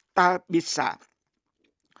តាល់ប៊ីសា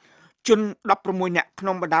ជន16នាក់ក្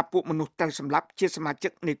នុងបរ្ដាពួកមនុស្សត្រូវសម្លាប់ជាសមាជិ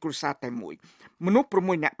កនៃគ្រួសារតែមួយមនុស្ស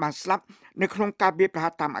6នាក់បានស្លាប់នៅក្នុងការវាយប្រហា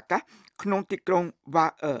រតាមអាកាសក្នុងទីក្រុងវ៉ា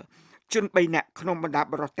អឺជន3នាក់ក្នុងបរ្ដា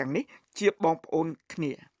បរិសុទ្ធទាំងនេះជាបងប្អូនគ្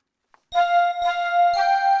នា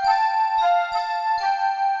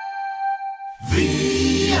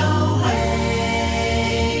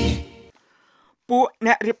ពួក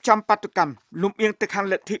អ្នករៀបចំបាតុកម្មលំអៀងទៅខាង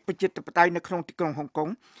លទ្ធិប្រជាធិបតេយ្យនៅក្នុងទីក្រុងហុងកុង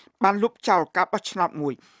បានលុបចោលការបោះឆ្នោតមួ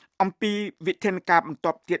យអំពីវិធានការបន្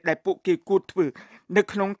ទាប់ទៀតដែលពួកគេគួរធ្វើនៅ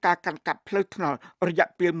ក្នុងការកាន់កាប់ផ្លូវថ្នល់រយៈ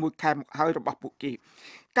ពេល1ខែមកហើយរបស់ពួកគេ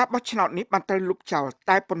ការបោះឆ្នោតនេះបានត្រូវលុបចោល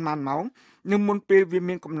តែប៉ុន្មានម៉ោងនៅមុនពេលវា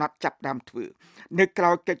មានកំណត់ចាប់ដើមធ្វើនៅក្រៅ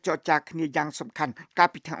កិច្ចចរចាគ្នាយ៉ាងសំខាន់កាល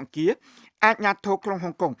ពីថ្ងៃអង្គារអាជ្ញាធរក្រុង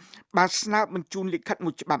ហុងកុងបានស្នើបញ្ជូនលិខិត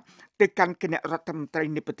មួយច្បាប់ទៅកាន់គណៈរដ្ឋមន្ត្រី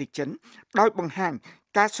នៃប្រទេសចិនដោយបង្ហាញ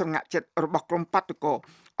ការស្រងាក់ចិត្តរបស់ក្រុមបាតុករ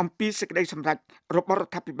អំពីសេចក្តីសម្រេចរបស់រ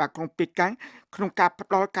ដ្ឋាភិបាលក្រុងប៉េកាំងក្នុងការផ្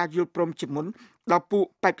តល់ការយល់ព្រមជាមុនដល់ពួក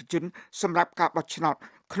បេក្ខជនសម្រាប់ការបោះឆ្នោត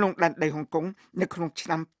ក្នុងដែនដីហុងកុងនៅក្នុងឆ្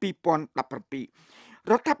នាំ2017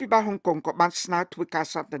រដ្ឋាភិបាលហុងកុងក៏បានស្នើធ្វើការ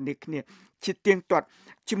សន្ទនាគ្នាជាទៀងទាត់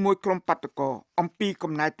ជាមួយក្រុមបាតុករអំពី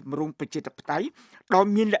កំណែទម្រង់ប្រជាធិបតេយ្យដោយ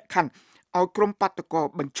មានលក្ខខណ្ឌឲ្យក្រុមបាតុករ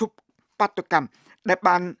បញ្ឈប់បាតុកម្មដែល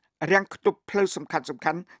បានរាំងខ្ទប់ផ្លូវសំ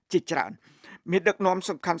ខាន់ជាច្រើនមានដឹកនាំ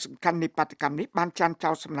សំខាន់នៃបាតុកម្មនេះបានចានចោ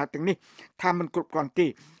លសំណើទាំងនេះថាមិនគ្រប់គ្រាន់ទេ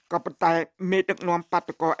ក៏ប៉ុន្តែមេដឹកនាំបា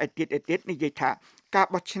តុករឯទៀតនិយាយថាការ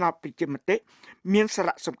បោះឆ្នោតប្រជាមតិមានសា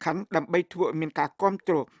រៈសំខាន់ដើម្បីធ្វើឲ្យមានការគ្រប់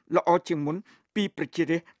គ្រងល្អជាងមុនពីប្រជា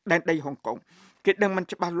រាស្ត្រដែនដីហុងកុងគេដឹងមិន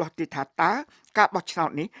ច្បាស់លាស់ទេថាតើការបោះឆ្នោត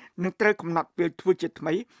នេះនឹងត្រូវកំណត់ពេលធ្វើជាថ្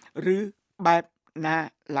មីឬបែបណា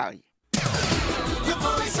ឡើយ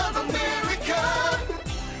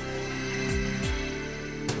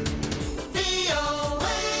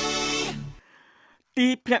ទី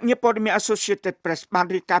ភ្នាក់ងារព័ត៌មាន Associated Press បាន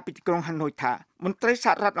រាយការណ៍ពីទីក្រុងហាណូយថាមន្ត្រីស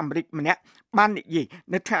ហរដ្ឋអាមេរិកម្នាក់បាននិយាយ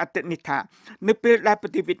នៅថ្ងៃអាទិត្យនេះថានៅពេលដែលប្រ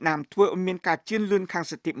ទេសវៀតណាមធ្វើឲ្យមានការជឿនលឿនខាង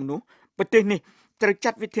សិទ្ធិមនុស្សប្រទេសនេះត្រូវចា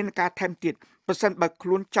ត់វិធានការថែមទៀតប្រសិនបើខ្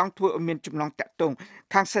លួនចង់ធ្វើឲ្យមានចំណងតាក់ទង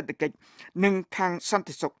ខាងសេដ្ឋកិច្ចនិងខាងសន្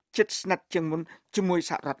តិសុខជិតស្និទ្ធជាងមុនជាមួយ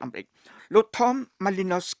សហរដ្ឋអាមេរិកលោក Tom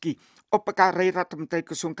Malinowski ឧបការីរដ្ឋមន្ត្រី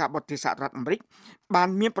ក្រសួងការបរទេសសហរដ្ឋអាមេរិកបាន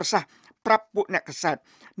មានប្រសាសន៍ប្រាប់ពួកអ្នកកាសែត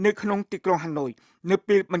នៅក្នុងទីក្រុងហាណូយនៅ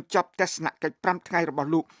ពេលបញ្ចប់ទស្សនកិច្ច5ថ្ងៃរបស់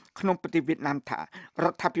លោកក្នុងប្រទេសវៀតណាមថារ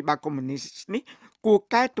ដ្ឋាភិបាលកុម្មុយនីសនេះគួរ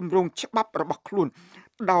កែតម្រង់ច្បាប់របស់ខ្លួន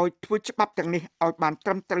ដោយធ្វើច្បាប់ទាំងនេះឲ្យបានត្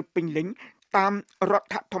រឹមត្រូវពេញលេញ តាមរដ្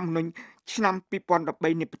ឋធម្មនុញ្ញឆ្នាំ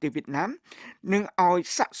2013នៃប្រទេសវៀតណាមនិងឲ្យ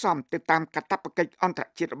ស័ក្តិសមទៅតាមកាតព្វកិច្ចអន្តរ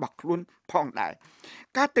ជាតិរបស់ខ្លួនផងដែរ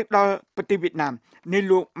ការទៅដល់ប្រទេសវៀតណាមនៃ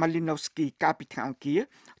លោក Malinowski កាលពីថ្ងៃអង្គារ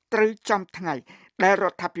ត្រូវចំថ្ងៃដែលរ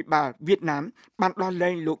ដ្ឋាភិបាលវៀតណាមបានដោះលែ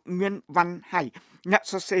ងលោកងឿនវ៉ាន់ហៃអ្នក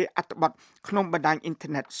សរសេរអត្ថបទក្នុងបណ្ដាញអ៊ីនធឺ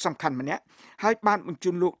ណិតសំខាន់ម្នាក់ហើយបានបញ្ជូ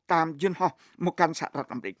នលោកតាមយន្តហោះមកកាន់សហរដ្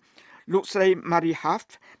ឋអាមេរិកលោកស្រី Mary Huff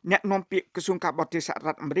អ្នកនាំពាក្យក្រសួងការបរទេសសហរ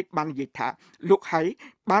ដ្ឋអាមេរិកបាននិយាយថាលោកហៃ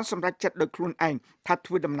បានសម្រេចចិត្តដោយខ្លួនឯងថា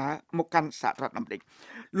ធ្វើដំណើរមកកាន់សហរដ្ឋអាមេរិក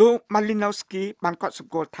លោក Malinowski បានកត់ស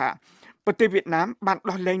ម្គាល់ថាប្រទេសវៀតណាមបាន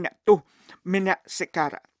ដោះលែងអ្នកទោសមានអ្នកសិកា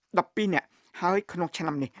រៈ12នាក់ហើយក្នុងឆ្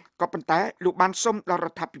នាំនេះក៏ប៉ុន្តែលោកបានសុំដល់រ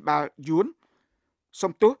ដ្ឋាភិបាលយួន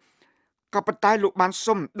ក៏ប៉ុន្តែលោកបាន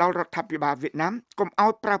សុំដល់រដ្ឋាភិបាលវៀតណាមកុំឲ្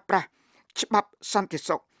យប្រើប្រាស់ច្បាប់សន្តិ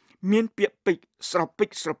សុខមានពាក្យពេចន៍ស្រពេច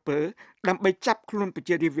ស្រពើដើម្បីចាប់ខ្លួនប្រ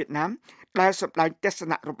ជារាស្ត្រវៀតណាមដែលសម្ដែងទស្ស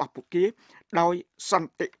នៈរបស់ពួកគេដោយសន្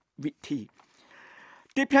តិវិធី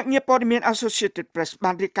ទីភ្នាក់ងារព័ត៌មាន Associated Press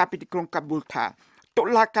បានរាយការណ៍ពីទីក្រុងកាប៊ូលថាតុ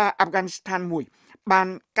លាការអាហ្វហ្គានីស្ថានមួយបាន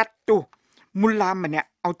កាត់ទោសមូឡាម្នាក់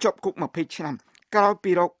ឲ្យជាប់គុក20ឆ្នាំក្រោយ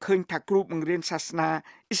ពីរកឃើញថាគ្រូបង្រៀនសាសនា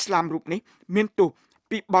អ៊ីស្លាមរូបនេះមានទោស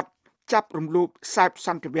ពីបទចាប់រំលោភសាបស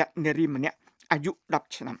ន្តិវៈនារីម្នាក់អាយុ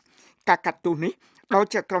10ឆ្នាំការកាត់ទោសនេះដោយ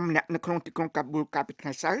ជាក្រុមម្នាក់នៅក្នុងទីក្រុងកាប៊ូលកាលពីថ្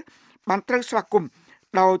ងៃសៅរ៍បានត្រូវស្វាគមន៍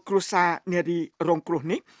ដោយគ្រួសារនារីរងគ្រោះ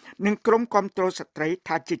នេះនិងក្រុមគាំទ្រស្ត្រី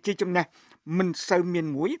ថាជាចំណេះមិនសូវមាន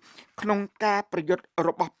មួយក្នុងការប្រយុទ្ធរ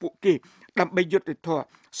បស់ពួកគេដើម្បីយុត្តិធម៌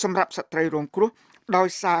សម្រាប់ស្ត្រីរងគ្រោះដោយ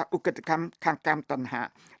សារឧក្រិដ្ឋកម្មខាងកាមតណ្ហា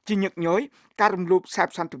ជាញឹកញយការរំលោភសាប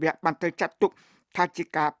សន្តិវៈបានត្រូវចាត់ទុកថាជា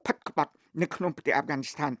ការផិតក្បត់នៅក្នុងប្រទេសអាហ្វហ្គានី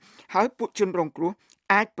ស្ថានហើយពួកជនរងគ្រោះ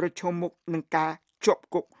អាចប្រឈមមុខនឹងការជាប់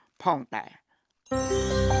គុកផងដែរ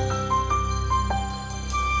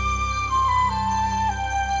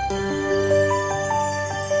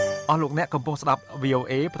អស់លោកអ្នកកំពុងស្ដាប់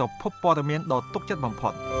VOA ប្រភពព័ត៌មានដ៏ទុកចិត្តបំផុ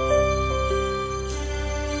ត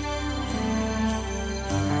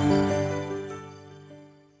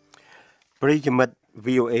ប្រិយមិត្ត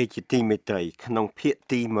VOA ជាទីមេត្រីក្នុងភាគ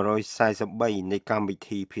ទី143នៃកម្មវិ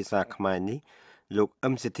ធីភាសាខ្មែរនេះលោកអឹ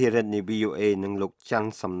មសិទ្ធិរិទ្ធនៃ VOA និងលោកច័ន្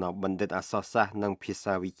ទសំណប់បណ្ឌិតអក្សរសាស្ត្រនិងភា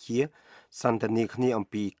សាវិទ្យាសន្ទនាគ្នាអំ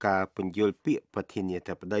ពីការពន្យល់ពាក្យប្រធានា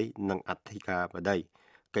ធិបតីនិងអធិការបតី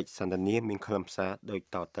កិច្ចសន្ទនាមានខ្លឹមសារដូច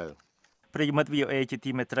តទៅប្រិយមិត្ត VOA ជា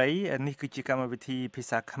ទីមេត្រីនេះគឺជាកម្មវិធីភា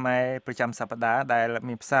សាខ្មែរប្រចាំសប្តាហ៍ដែល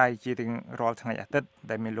មានផ្សាយជារៀងរាល់ថ្ងៃអាទិត្យ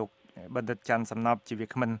ដែលមានលោកបណ្ឌិតច័ន្ទសំណប់ជាវា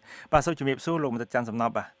គ្មិនបាទសូមជម្រាបសួរលោកបណ្ឌិតច័ន្ទសំណ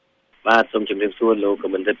ប់បាទសូមជម្រាបសួរលោក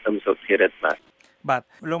បណ្ឌិតអឹមសុធិរិទ្ធបាទ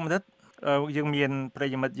លោកបណ្ឌិតយើងមានប្រិ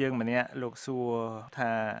យមិត្តយើងម្នាក់លោកសួរ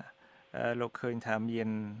ថាលោកឃើញថាមាន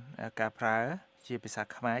ការប្រើជាភាសា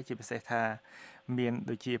ខ្មែរជាពិសេសថាមាន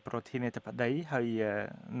ដូចជាប្រធានាធិបតីហើយ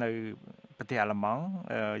នៅប្រទេសអាល្លឺម៉ង់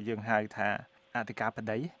យើងហៅថាអធិការប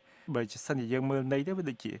តីបើសិនជាយើងមើលន័យទៅវា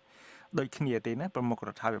ដូចជាដូចគ្នាទេណាប្រមុខរ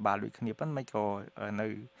ដ្ឋាភិបាលដូចគ្នាប៉ុន្តែមិនក៏នៅ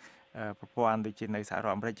ប្រព័ន្ធដូចជានៅសហរ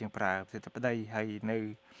ដ្ឋអាមេរិកយើងប្រើប្រធានាធិបតីហើយនៅ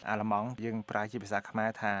អាល្លឺម៉ង់យើងប្រើជាភាសាខ្មែរ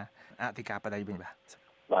ថាអធិការបតីវិញបា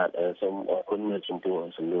ទសូមអរគុណចំពោះ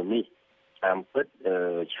សំណួរនេះតាមពិត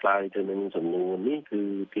ឆ្លើយទៅនឹងសំណួរនេះគឺ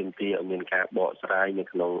ទាមទារឲ្យមានការបកស្រាយនៅ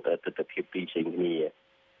ក្នុងទស្សនវិជ្ជាពីរផ្សេងគ្នា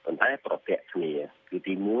ប៉ុន្តែប្រតិគ្នាគឺ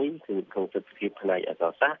ទី1គឺក្នុងទស្សនវិជ្ជាផ្នែកអក្ស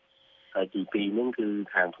រសាស្ត្រហើយទី2នោះគឺ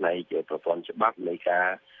ខាងផ្នែកប្រព័ន្ធច្បាប់នៃការ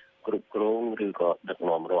គ្រប់គ្រងឬក៏ដឹក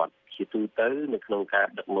នាំរដ្ឋជាទូទៅនៅក្នុងការ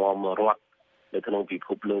ដឹកនាំរដ្ឋនៅក្នុងពិភ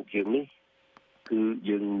ពលោកយើងនេះគឺ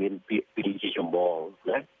យើងមានពាក្យពីរជាចម្បង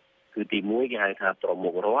ណាគឺទី1គេហៅថាប្រមុ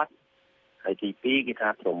ខរដ្ឋហើយទី2គេថា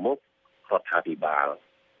ប្រមុខរដ្ឋាភិបាល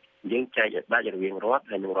យើងចែកឲ្យដាច់រវាងរដ្ឋ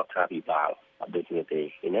ហើយនិងរដ្ឋាភិបាលអត់ដូចគ្នាទេ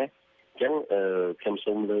ឃើញទេអញ្ចឹងខ្ញុំ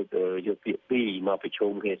សូមលើកយកពាក្យពីរមកប្រ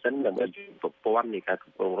ជុំគ្នាសិនដើម្បីប្រព័ន្ធនៃការគ្រ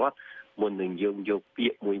ប់គ្រងរដ្ឋមុននឹងយើងយកពា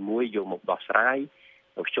ក្យមួយយកមកដោះស្រាយ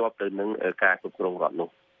ភ្ជាប់ទៅនឹងការគ្រប់គ្រងរដ្ឋនោះ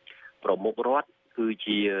ប្រមុខរដ្ឋគឺ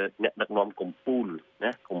ជាអ្នកដឹកនាំកម្ពុជា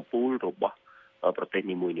ណាកម្ពុជារបស់ប្រទេស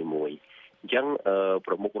នីមួយៗអញ្ចឹង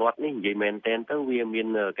ប្រមុខរដ្ឋនេះនិយាយមែនទែនទៅវាមាន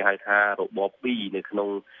គេហៅថារបបពីរនៅក្នុង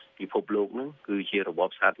ពិភពលោកហ្នឹងគឺជារបប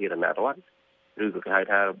សាធារណរដ្ឋឬក៏គេហៅ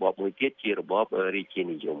ថារបបមួយទៀតជារបបរាជា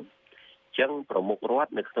និយមអញ្ចឹងប្រមុខរដ្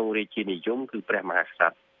ឋនៅក្នុងរាជានិយមគឺព្រះមហាក្ស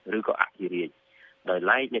ត្រឬក៏អធិរាជដោយ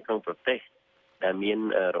ឡែកនៅក្នុងប្រទេសដែលមាន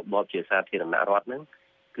របបជាសាធារណរដ្ឋហ្នឹង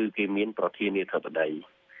គឺគេមានប្រធានាធិបតី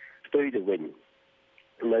ផ្ទុយទៅវិញ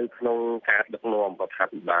នៅក្នុងការដឹកនាំរដ្ឋា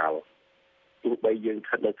ភិបាលទោះបីយើងស្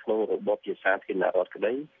ថិតនៅក្នុងរបបជាសាធារណរដ្ឋក្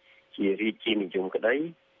តីជារាជានិយមក្តី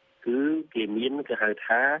គឺគេមានគេហៅ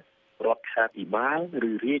ថារដ្ឋាភិបាល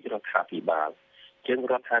ឬរាជរដ្ឋាភិបាលជាង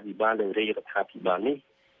រដ្ឋាភិបាលនិងរាជរដ្ឋាភិបាលនេះ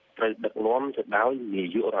ត្រូវដឹកនាំទៅដោយនា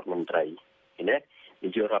យករដ្ឋមន្ត្រីឃើញទេ នា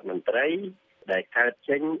យករដ្ឋមន្ត្រីដែលកើត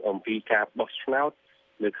ចេញអំពីការបោះឆ្នោត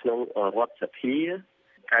នៅក្នុងរដ្ឋសភា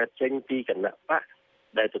កើតចេញពីគណៈបក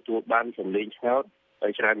ដែលទទួលបានសម្លេងឆ្នោតឲ្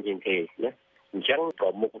យច្រើនជាងគេណាអញ្ចឹងប្រ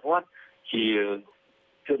មុខរដ្ឋជា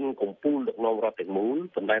ជនកម្ពុជាដឹកនាំរដ្ឋទាំងមូល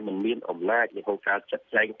ប៉ុន្តែមិនមានអំណាចនៅក្នុងការចាត់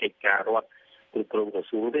ចែងកិច្ចការរដ្ឋឬក្រុមក្រ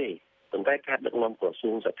សួងទេប៉ុន្តែការដឹកនាំក្រសួ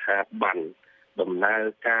ងស្ថាប័នដំណើរ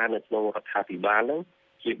ការនៅក្នុងរដ្ឋាភិបាលហ្នឹង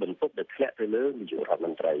ជាបន្ទុកដែលធ្លាក់ទៅលើនាយករដ្ឋម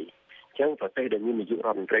ន្ត្រីអញ្ចឹងប្រទេសដែលមាននាយករ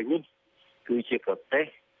ដ្ឋមន្ត្រីនេះគឺជាប្រទេស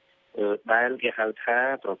ដែលគេហៅថា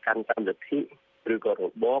ប្រកាន់តាមលទ្ធិឬក៏រ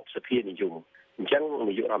បបសភានិយមអញ្ចឹង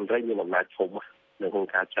នាយករដ្ឋមន្ត្រីមានអំណាចធំនៅក្នុង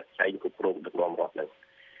ការចាត់ចែងគ្រប់គ្រងដឹកនាំរដ្ឋហ្នឹង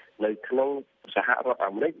នៅក្នុងសហរដ្ឋ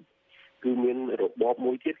អាមេរិកគឺមានរបប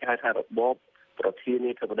មួយទៀតគេហៅថារបបប្រធា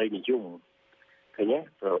នាធិបតីនិយមឃើញទេ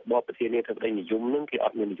របបប្រធានាធិបតីនិយមហ្នឹងគេអ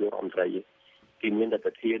ត់មាននាយករដ្ឋមន្ត្រីគេមានតែ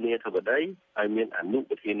ប្រធានាធិបតីហើយមានអនុ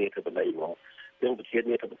ប្រធានាធិបតីមកទាំងប្រធា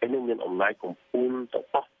នាធិបតីនឹងមានអំណាចកំពូលទៅ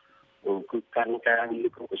បោះគឺកាន់ការងារ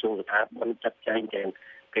ក្នុងក្រសួងស្ថាប័នចាត់ចែងទាំង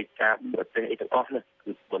កិច្ចការប្រទេសអីទាំងអស់នោះ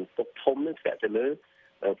គឺបន្ទុកធំនឹងធ្លាក់ទៅលើ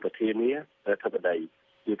ប្រធានាធិបតី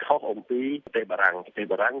គឺខុសអំពីប្រទេសបារាំងគេ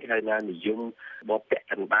ហៅថានិយមបបពាក់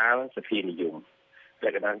កណ្ដាលសភានិយមពា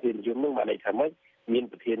ក់កណ្ដាលសភានិយមនោះបានន័យថាម៉េចមាន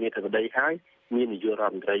ប្រធានាធិបតីហើយមាននាយករ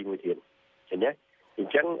ដ្ឋមន្ត្រីមួយទៀតឃើញទេអ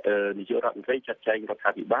ញ្ចឹងនាយករដ្ឋមន្ត្រីចាត់ចែងរដ្ឋា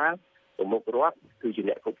ភិបាលប្រមុខរដ្ឋគឺជា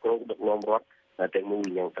អ្នកគ្រប់គ្រងដឹកនាំរដ្ឋទាំងមូល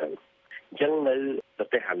យ៉ាងត្រូវអញ្ចឹងនៅប្រ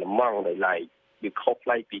ទេសអាល្លឺម៉ង់ដែលឡែកវាខុសប្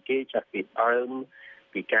លែកពីគេចាត់ពីដើម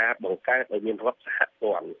ពីការបង្កើតឲ្យមានរដ្ឋសហ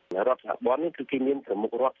ព័ន្ធនេះគឺគេមានប្រមុ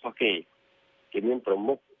ខរដ្ឋរបស់គេមានប្រ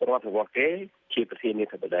មុខរដ្ឋរបស់គេជាប្រធានា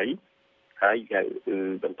ធិបតីហើយ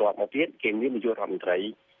បន្ទាប់មកទៀតគេមាននាយករដ្ឋមន្ត្រី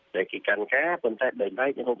ដែលគេកាន់ការប៉ុន្តែដោយឡែ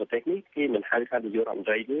កនៅក្នុងប្រទេសនេះគេមិនហៅថានាយករដ្ឋមន្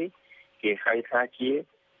ត្រីទេគេហៅថាជា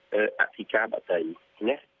អធិការបតី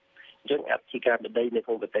ណាអញ្ចឹងអធិការបតីនៅក្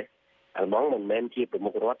នុងប្រទេសអាល្លឺម៉ង់មិនមែនជាប្រមុ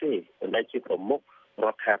ខរដ្ឋទេប៉ុន្តែជាប្រមុខរ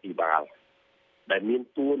ដ្ឋាភិបាលដែលមាន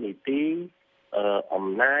តួនាទីអំ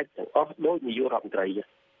ណាចទាំងអស់ដូចនាយករដ្ឋមន្ត្រី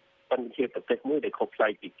ប៉ុន្តែជាប្រទេសមួយដែលខុសប្លែ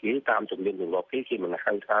កពីគេតាមជំនាញរបស់គេមិន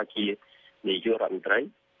ហៅថាជានាយករដ្ឋមន្ត្រី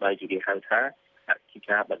បែរជាគេហៅថាអធិ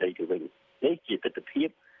ការបតីទៅវិញនេះជាទស្សនវិជ្ជា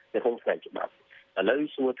នៅក្នុងផ្នែកច្បាប់ឥឡូវ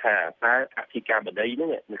សួរថាតើអធិការបតីហ្នឹង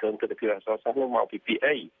នៅក្នុងទស្សនវិជ្ជាអក្សរសាស្ត្រនោះមកពីពាក្យ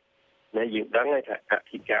អីណាយើងដឹងថាអ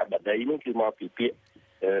ធិការបតីហ្នឹងគឺមកពីពាក្យ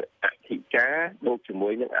អធិការដូចជាមួ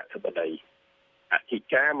យនឹងអធិបតីអធិ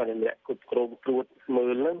ការមកអ្នកគ្រប់គ្រងត្រួតមើ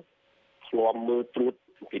លហ្នឹងឆ្លំមើលត្រួត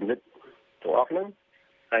ពិនិត្យទាំងអស់ហ្នឹង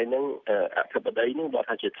ហើយនឹងអធិបតីហ្នឹងបើ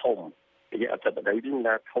ថាជាធំនិយាយអធិបតីហ្នឹង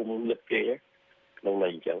ណាធំលើកគេក្នុងន័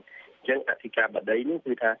យអញ្ចឹងអធិការបតីហ្នឹង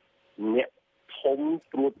គឺថាអ្នកធំ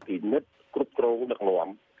ត្រួតពិនិត្យគ្រប់គ្រងដឹកនាំ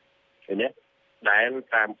ឃើញទេដែល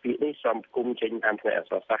តាមពាក្យនេះសំគុំចេញតាមផ្នែកអក្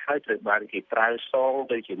សរសាស្ត្រហើយត្រូវបានគេប្រើសង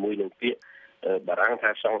ទៅជាមួយនឹងពាក្យបារាំងថា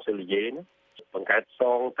សងស៊ូលីយេណាបង្កើតស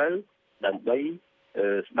ងទៅដើម្បី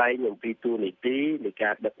ស្ដែងអំពីតួនាទីនៃ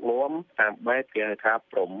ការដឹកនាំតាមបែបគេហៅថា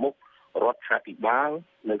ប្រមុខរដ្ឋាភិបាល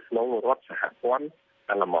នៅក្នុងរដ្ឋសហព័ន្ធ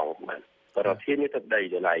អាល្លឺម៉ង់បាទប្រធានាធិបតី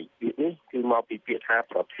ដែលពាក្យនេះគឺមកពីពាក្យថា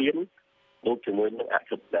ប្រធានដូចជាមួយនឹងអ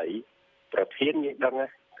ធិបតីប្រធានយើងដឹង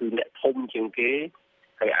គឺអ្នកធំជាងគេ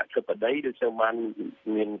ហើយអធិបតីដូចជាបាន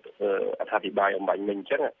មានអធិបតីអំបញ្ញមិញអញ្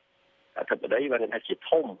ចឹងអធិបតីបានថាជា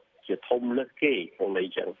ធំលើសគេក្នុងន័យអ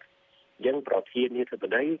ញ្ចឹងប្រធានាធិប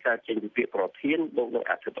តីការចេញពីពាក្យប្រធានដូចនឹង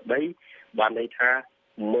អធិបតីបានន័យថា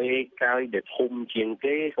មេកាយដែលធំជាង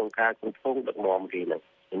គេក្នុងការគ្រប់គ្រងដឹកនាំគេហ្នឹង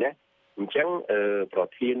ណាអញ្ចឹងប្រ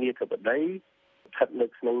ធានាធិបតីស្ថិតនៅ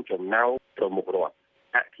ក្នុងចំណោមប្រមុខរដ្ឋ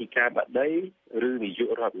អធិការបតីឬនាយក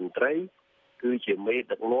រដ្ឋមន្ត្រីគឺជាមេ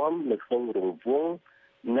ដឹកនាំនៅក្នុងរង្វង់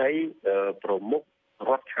នៃប្រមុខ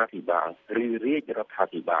រដ្ឋាភិបាលឬរាជរដ្ឋា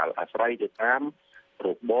ភិបាលអាស្រ័យទៅតាមរ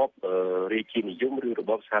បបរាជានិយមឬរ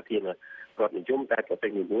បបសាធារណរដ្ឋនិយមតែប្រទេស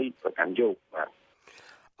មួយប្រកាន់យកបាទ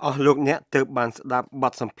អស់លោកអ្នកទើបបានស្ដាប់ប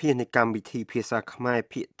ទសម្ភាសន៍នៃកម្មវិធីភាសាខ្មែរ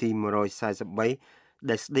ភាគទី143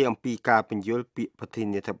ដែលស្ដីអំពីការពន្យល់ពាក្យប្រធា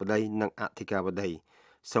នាធិបតីនិងអធិការបតី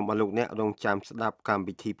សូមឲ្យលោកអ្នករងចាំស្ដាប់កម្ម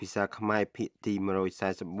វិធីភាសាខ្មែរភាគទី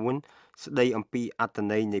144ស្ដីអំពីអត្ថ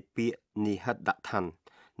ន័យនៃពាក្យនិហិត្តដ្ឋាន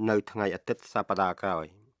នៅថ្ងៃអាទិត្យសប្តាហ៍ក្រោយ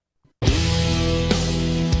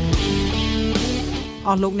អ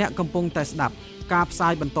ស់លោកអ្នកកំពុងតែស្ដាប់ការផ្សា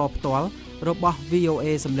យបន្តផ្ទាល់របស់ VOA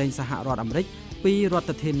សម្លេងសហរដ្ឋអាមេរិកពីរដ្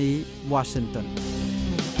ឋធានី Washington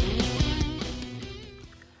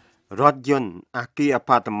រថយន្តអគារអា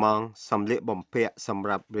ប៉ាតឺម៉ង់សម្លៀកបំពាក់សម្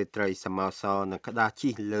រាប់រាត្រីសមោសរនិងក្តារ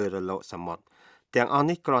ជិះលើរលកសមុទ្រទាំងអស់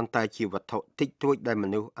នេះគ្រាន់តែជាវត្ថុតិចតួចដែលម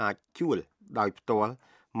នុស្សអាចជួលដោយផ្ទាល់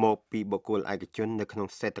មកពីបុគ្គលឯកជននៅក្នុង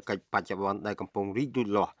សេដ្ឋកិច្ចបច្ចុប្បន្នដែលកំពុងរីកលូត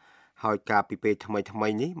លាស់ហើយកាលពីពេលថ្មី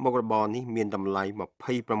នេះមុខរបរនេះមានតម្លៃ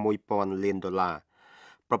 $26,000 លាន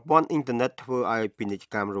ប្រព័ន្ធអ៊ីនធឺណិតធ្វើឲ្យពាណិជ្ជ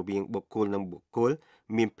កម្មរវាងបុគ្គលនិងបុគ្គល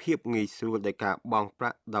មានភាពងាយស្រួលដោយការបង់ប្រា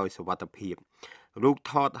ក់ដោយសុវត្ថិភាពរូប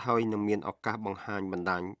ថតហើយនឹងមានឱកាសបង្ហាញបណ្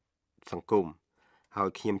ដាញសង្គមហើយ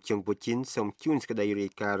ខ្ញុំជឹងពូជីនសូមជូនសេចក្តីរា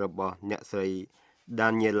យការណ៍របស់អ្នកស្រី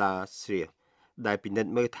Daniela Srier ដែលពិនិត្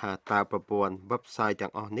យមើលថាតើប្រព័ន្ធ website ទាំ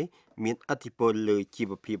ងអស់នេះមានឥទ្ធិពលលើជី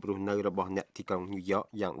វភាពរស់នៅរបស់អ្នកទីក្រុង New York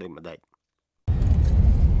យ៉ាងដូចម្តេច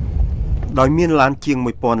ដោយមានឡានជាង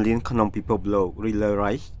 1000 លានក្នុងពិភពលោក Relay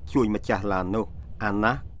Race ជួយម្ចាស់ឡាននោះអា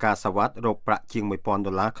ណាកាសាវ៉ាត់រកប្រាក់ជាង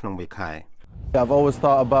$1000ក្នុងមួយខែ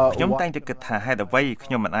ខ្ញុំតែងតែគិតថាហេតុអ្វីខ្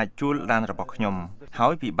ញុំមិនអាចជួលឡានរបស់ខ្ញុំហើ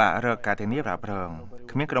យពិបាករកការធានារ៉ាប់រង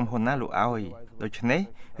គ្មានក្រុមហ៊ុនណាលក់ឲ្យដូច្នេះ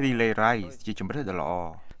Relay Race ជាជម្រើសដ៏ល្អ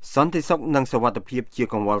សន្តិសុខនិងសុវត្ថិភាពជា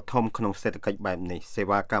កង្វល់ធំក្នុងសេដ្ឋកិច្ចបែបនេះសេ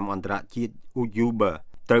វាកម្មអន្តរជាតិ Uber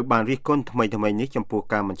ត្រូវបានរិះគន់ថ្មីៗនេះចំពោះ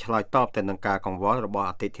ការមិនឆ្លើយតបទៅនឹងការកង្វល់របស់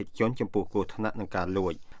អតិថិជនចំពោះគ្រោះថ្នាក់និងការលួ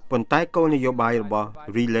ចប៉ុន្តែគោលនយោបាយរបស់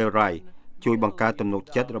Relay Race ជួយបង្កើតទំនុក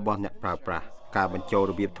ចិត្តរបស់អ្នកប្រើប្រាស់ការបញ្ចូល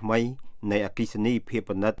របៀបថ្មីនៃអគ្គិសនីភាព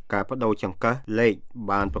ផលិតការបដូរចង្កឹះលេខ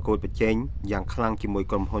បានប្រកួតប្រជែងយ៉ាងខ្លាំងជាមួយ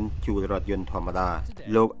ក្រុមហ៊ុនជួលរថយន្តធម្មតា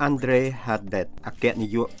លោក Andre Haddad អគ្គនា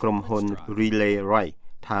យកក្រុមហ៊ុន Relay Race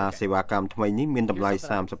ថាសេវាកម្មថ្មីនេះមានតម្លៃ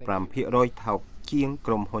 35% ថោកជាង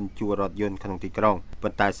ក្រុមហ៊ុនជួលរថយន្តក្នុងទីក្រុងប៉ុ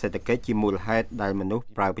ន្តែសេដ្ឋកិច្ចជាមូលហេតុដែលមនុស្ស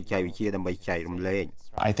ប្រើបច្ចេកវិទ្យាដើម្បីចែករំលែក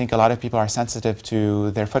I think a lot of people are sensitive to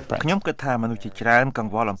their footprint. ខ្ញុំគិតថាមនុស្សជាច្រើនក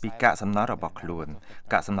ង្វល់អំពីកាកសំណល់របស់ខ្លួន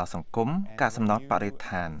កាកសំណល់សង្គមកាកសំណល់បរិស្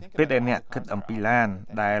ថានពេលដែលអ្នកគិតអំពីឡាន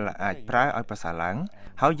ដែលអាចប្រើឲ្យប្រសើរឡើង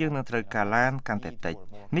ហើយយើងនឹងត្រូវការឡានកាន់តែតិច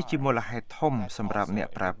នេះជាមូលហេតុធំសម្រាប់អ្នក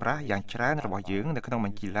ប្រើប្រាស់យ៉ាងច្រើនរបស់យើងនៅក្នុងប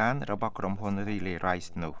ញ្ជីឡានរបស់ក្រុមហ៊ុន Relay Race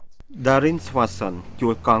នោះ Darin Swanson ជួ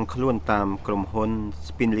លកង់ខ្លួនតាមក្រុមហ៊ុន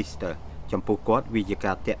Spinlister ចំពោះគាត់វាជា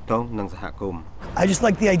ការតាក់ទងនឹងសហគមន៍ I just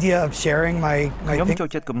like the idea of sharing my ខ្ញុំចូល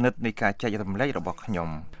ចិត្តគំនិតនៃការចែករំលែករបស់ខ្ញុំ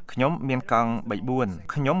មានកង់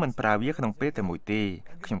 3-4 ខ្ញុំមិនប្រើវាក្នុងពេលតែមួយទេ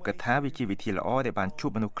ខ្ញុំគិតថាវាជាវិធីល្អដែលបានជួប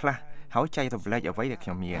មនុស្សខ្លះហើយចែករំលែកអ្វីដែលខ្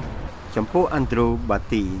ញុំមានចំពោះ Andrew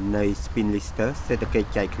Batty នៃ Spinlister សេដ្ឋកិច្ច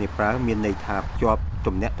ចែកគ្នាប្រើមានន័យថាភ្ជាប់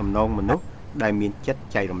ទំនាក់ទំនងមនុស្សដែលមានចិត្ត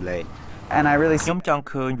ចែករំលែកAnd I really ខ្ញុំចង់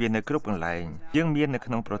ឃើញវានៅគ្រប់កន្លែងយើងមាននៅ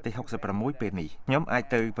ក្នុងប្រទេស66ពេលនេះខ្ញុំអាច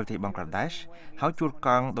ទៅប្រទេសបង់ក្លាដេសហើយជួលក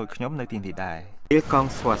ង់ដោយខ្ញុំនៅទីនេះដែរពេលកង់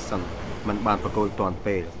Swanson មិនបានប្រកួតទាន់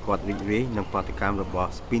ពេលគាត់រីករាយនឹងប្រតិកម្មរបស់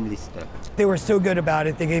Spinlister They were so good about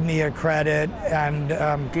it they gave me a credit and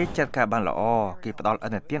គេចាត់ការបានល្អគេផ្ដល់ឥ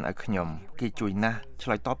ណទានឲ្យខ្ញុំគេជួយណាស់ឆ្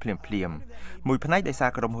លើយតបភ្លាមមួយផ្នែកដោយសារ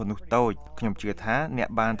ក្រុមហ៊ុននោះតូចខ្ញុំជឿថាអ្នក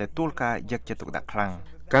បានទទួលការយកចិត្តទុកដាក់ខ្លាំង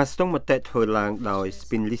ការស្ទង់មតិធ្វើឡើងដោយ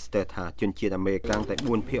Spinlister ថាជនជាតិអាមេរិកតែ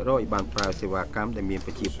 4% បានប្រើសេវាកម្មដែលមាន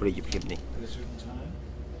ប្រជាប្រិយភាពនេះ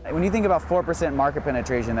When you think about 4% market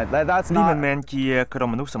penetration that's not នេះមិនមែនជាក្រុម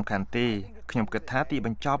មនុស្សសំខាន់ទេខ្ញុំគិតថាទីប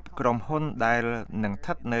ញ្ចប់ក្រុមហ៊ុនដែលនឹងស្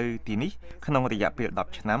ថិតនៅទីនេះក្នុងរយៈពេល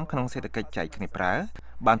10ឆ្នាំក្នុងសេដ្ឋកិច្ចចែកគ្នាប្រើ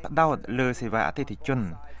បានផ្ដោតលើសេវាអតិថិជន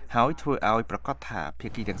ហើយធ្វើឲ្យប្រកាសថាភា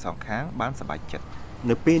គីទាំងសងខាងបានសប្បាយចិត្ត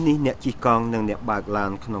នៅពេលនេះអ្នកជិះកង់និងអ្នកបើកឡា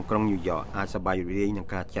នក្នុងក្រុងញូវយ៉កអាចសប្បាយរីករាយនឹង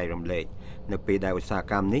ការចែករំលែកនៅពេលដែលឧស្សាហ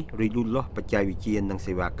កម្មនេះរីកលូតលាស់បច្ចេកវិទ្យានិង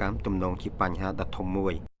សេវាកម្មទំនងជាបញ្ហាដ៏ធំមួ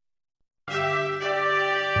យ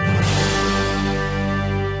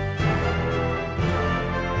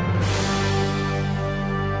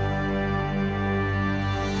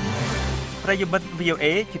ប្រិយមិត្ត VOA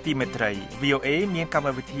ជាទីមេត្រី VOA មានកម្ម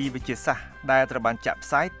វិធីវិទ្យាសាស្ត្រដែលត្រូវបានចាក់ផ្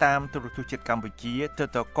សាយតាមទូរទស្សន៍ជាតិកម្ពុជាទ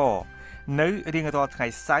តកនៅរៀងរាល់ថ្ងៃ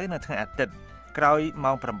សៅរ៍និងថ្ងៃអាទិត្យក្រោយ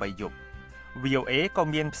ម៉ោង 8 យប់ VOA ក៏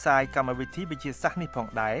មានផ្សាយកម្មវិធីវិទ្យាសាស្ត្រនេះផង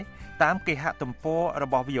ដែរតាមគេហទំព័ររ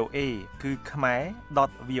បស់ VOA គឺ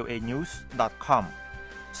khmer.voanews.com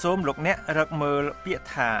សូមលោកអ្នករកមើលពាក្យ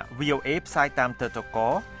ថា VOA ផ្សាយតាមទតក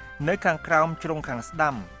នៅខាងក្រោមជ្រុងខាងស្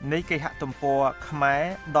ដាំនៃគេហទំព័រ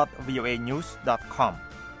khmer.voanews.com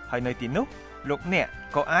ហើយនៅទីនោះលោកអ្នក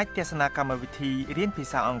ក៏អាចទស្សនាកម្មវិធីរៀនភា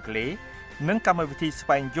សាអង់គ្លេសនិងកម្មវិធីស្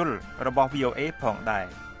វែងយល់របស់ VOA ផងដែរ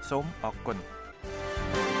សូមអរគុណ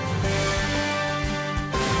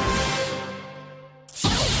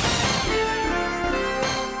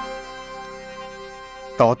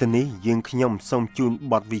តទៅនេះយើងខ្ញុំសូមជូន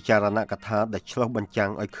បទវិចារណកថាដែលឆ្លុះបញ្ចាំ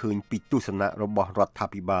ងឲ្យឃើញពីទស្សនៈរបស់រដ្ឋា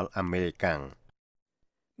ភិបាលអាមេរិក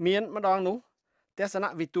មានម្ដងនោះទស្សន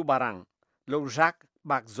វិទូបារាំងលោក Jacques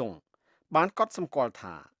Bagzon បានកត់សម្គាល់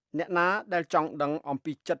ថាអ្នកណាដែលចង់ដឹងអំ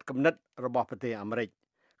ពីចិត្តគំនិតរបស់ប្រទេសអាមេរិក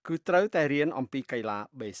គឺត្រូវតែរៀនអំពីកីឡា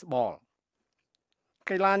បេស្បល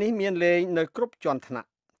កីឡានេះមានលេងនៅគ្រប់ជាន់ថ្នាក់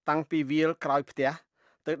តាំងពីវាលក្រោយផ្ទះ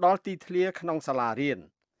ទៅដល់ទីធ្លាក្នុងសាលារៀន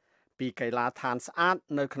ពីកីឡាដ្ឋានស្អាត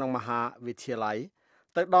នៅក្នុងមហាវិទ្យាល័យ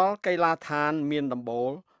ទៅដល់កីឡាដ្ឋានមានដំបូ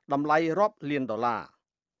លតម្លៃរាប់លានដុល្លារ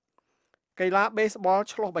កីឡាបេស្បល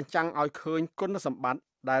ឆ្លុះបញ្ចាំងឲ្យឃើញគុណសម្បត្តិ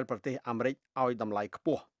ដែលប្រទេសអាមេរិកឲ្យតម្លៃខ្ព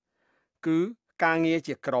ស់គឺការងារ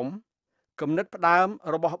ជាក្រុមគំនិតផ្ដើម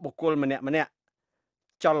របស់បុគ្គលម្នាក់ៗ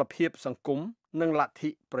ចលភាពសង្គមនិងលទ្ធិ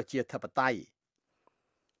ប្រជាធិបតេយ្យ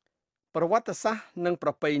ប្រវត្តិសាស្ត្រនិងប្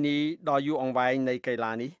រពៃណីដ៏យូរអង្វែងនៃកី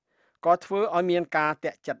ឡានេះក៏ធ្វើឲ្យមានការ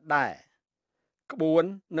តាក់ចិត្តដែរក្បួន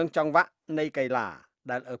និងចង្វាក់នៃកីឡា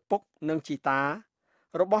ដែលឪពុកនិងជីតា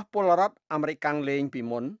របស់ពលរដ្ឋអាមេរិកលេងពី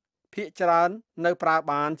មុនភាគច្រើននៅប្រើ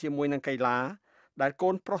បានជាមួយនឹងកីឡាដែលកូ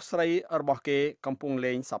នប្រុសស្រីរបស់គេកំពុង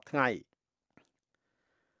លេងសពថ្ងៃ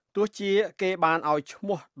ទោះជាគេបានឲ្យឈ្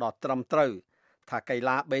មោះដ៏ត្រឹមត្រូវថាកី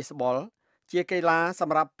ឡាបេស្ប៊ុលជាកីឡាស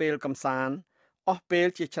ម្រាប់ពេលកម្សាន្តអស់ពេល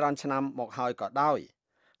ជាច្រើនឆ្នាំមកហើយក៏ដោយ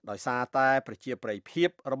សារតែប្រជាប្រិយភាព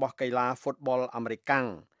របស់កីឡាហ្វុតប៊ុលអាមេរិក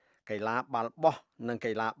កីឡាបាល់បោះនិង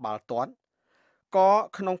កីឡាបាល់ទាត់ក៏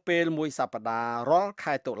ក្នុងពេលមួយសប្តាហ៍រាល់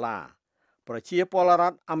ខែតុលាប្រជាពលរ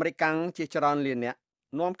ដ្ឋអាមេរិកជាច្រើនលាននាក់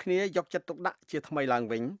នាំគ្នាយកចិត្តទុកដាក់ជាថ្មីឡើង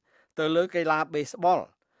វិញទៅលើកីឡាបេស្ប៊ុល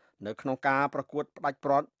នៅក្នុងការប្រកួតផ្ដាច់ព្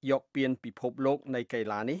រ័ត្រយកពានពិភពលោកនៃកី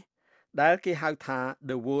ឡានេះដែលគេហៅថា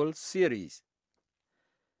The World Series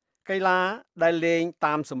កីឡាដែលលេង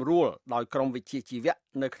តាមសម្រួលដោយក្រុមវិជ្ជាជីវៈ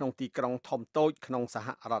នៅក្នុងទីក្រុងធំតូចក្នុងសហ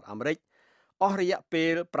រដ្ឋអាមេរិកអស់រយៈពេ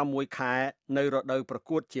ល6ខែនៅរដូវប្រ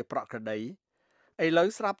កួតជាប្រក្រតីឥឡូវ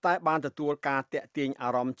ស្រាប់តែបានទទួលការតាក់ទាញអា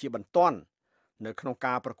រម្មណ៍ជាបន្ទាន់នៅក្នុង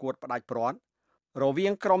ការប្រកួតផ្ដាច់ព្រ័ត្ររវា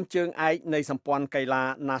ងក្រុមជើងឯកនៃសម្ព័ន្ធកីឡា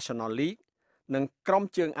National League និងក្រុម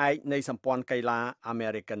ជើងឯកនៃសម្ព័ន្ធកីឡា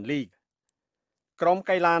American League ក្រុម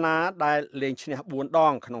កីឡាណាដែលលេងឈ្នះ4ដ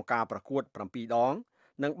ងក្នុងការប្រកួត7ដង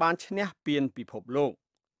នឹងបានឈ្នះពានពិភពលោក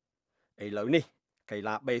ឥឡូវនេះកី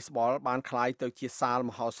ឡាបេស្ប៊ុលបានក្លាយទៅជាសាល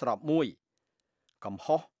មហោស្រពមួយកំ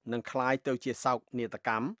ហុសនឹងក្លាយទៅជាសោកនាដក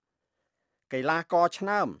ម្មកីឡាករឆ្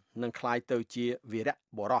នើមនឹងក្លាយទៅជាវីរៈ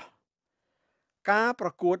បុរសការប្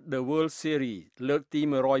រកួត The World Series លើកទី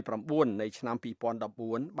109នៃឆ្នាំ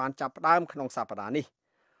2014បានចាប់ផ្ដើមក្នុងសប្តាហ៍នេះ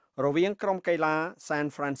រវាងក្រុមកីឡា San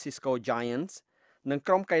Francisco Giants និង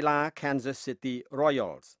ក្រុមកីឡា Kansas City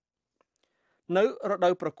Royals នៅរដូ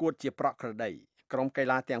វប្រកួតជាប្រក្រតីក្រុមកី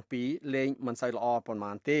ឡាទាំងពីរលេងមិនសូវល្អប៉ុន្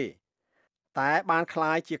មានទេតែបានក្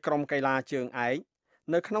លាយជាក្រុមកីឡាជើងឯក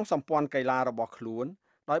នៅក្នុងសម្ព័ន្ធកីឡារបស់ខ្លួន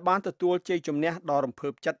ដោយបានទទួលជ័យជំនះដ៏រំភើ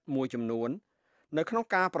បចិត្តមួយចំនួននៅក្នុង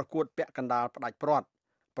ការប្រកួតពាក់កណ្ដាលផ្ដាច់ព្រ័ត្រ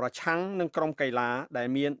ប្រឆាំងនឹងក្រុមកីឡាដែល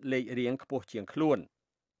មានលេខរៀងខ្ពស់ជាងខ្លួន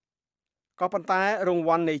ក៏ប៉ុន្តែរង្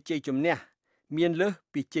វាន់នៃជ័យជំនះមានលើស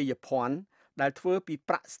ពីជ័យភ័ណ្ឌដែលធ្វើពី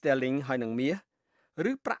ប្រាក់ sterling ហើយនឹងមាស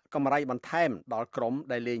ឬប្រាក់កម្រៃបន្ថែមដល់ក្រុម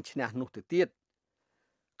ដែលលេងឈ្នះនោះទៅទៀត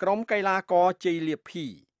ក្រុមកីឡាករជ័យលាភី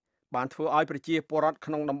បានធ្វើឲ្យប្រជាពលរដ្ឋ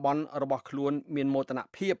ក្នុងតំបន់របស់ខ្លួនមានមោទន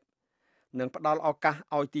ភាពនិងផ្ដល់ឱកាស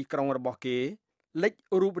ឲ្យទីក្រុងរបស់គេលេច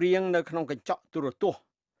រូបរាងនៅក្នុងកញ្ចក់ទូរទស្សន៍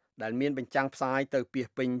ដែលមានបញ្ចាំងផ្សាយទៅពាស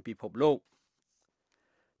ពេញពិភពលោក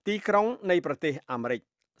ទីក្រុងនៃប្រទេសអាមេរិក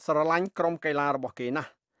ស្រឡាញ់ក្រុមកីឡារបស់គេណាស់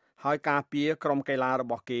ហើយការពារក្រុមកីឡារ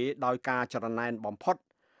បស់គេដោយការច្រណែនបំផុត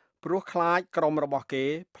ព្រោះខ្លាចក្រុមរបស់គេ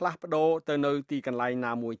ផ្លាស់ប្ដូរទៅនៅទីកន្លែង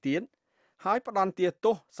ណាមួយទៀតហើយផ្ដន់ទា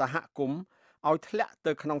ទោសសហគមន៍ឲ្យធ្លាក់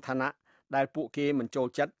ទៅក្នុងឋានៈដែលពួកគេមិនចូល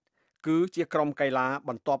ចិត្តគឺជាក្រុមកីឡាប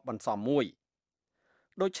ន្ទាប់បន្សំមួយ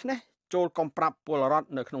ដូច្នេះចូលកំប្រាប់ពលរដ្ឋ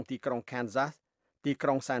នៅក្នុងទីក្រុង Kansas ទីក្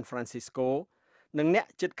រុង San Francisco និងអ្នក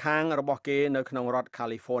ជិតខាងរបស់គេនៅក្នុងរដ្ឋ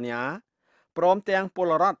California ព្រមទាំងព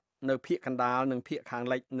លរដ្ឋនៅភាគកណ្ដាលនិងភាគខាង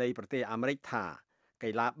លិចនៃប្រទេសអាមេរិកថាកី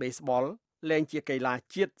ឡាបេស្ប៊ុលលែងជាកីឡា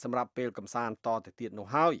ជាតិសម្រាប់ពេលកម្សាន្តតទៅទៀតនោះ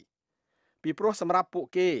ហើយពីព្រោះសម្រាប់ពួក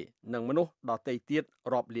គេនិងមនុស្សដទៃទៀត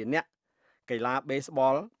រាប់លាននាក់កីឡាបេស្ប៊ុ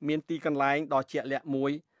លមានទីកន្លែងដ៏ជាក់លាក់មួ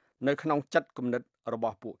យនៅក្នុងចិត្តគំនិតរប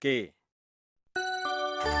ស់ពួកគេ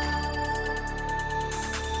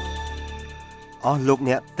អស់លោក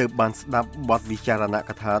អ្នកទើបបានស្ដាប់បទវិចារណ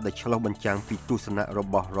កថាដែលឆ្លុះបញ្ចាំងពីទស្សនៈរ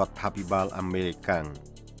បស់រដ្ឋាភិបាលអាមេរិក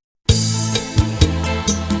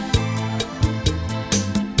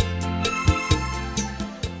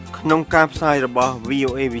ក្នុងការផ្សាយរបស់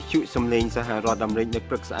VOA វិទ្យុសំឡេងសហរដ្ឋអាមេរិកនៅ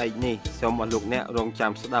ព្រឹកស្អែកនេះសូមអស់លោកអ្នករង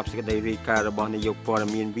ចាំស្ដាប់សេចក្តីរាយការណ៍របស់នាយកព័ត៌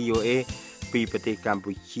មាន VOA ពីប្រទេសកម្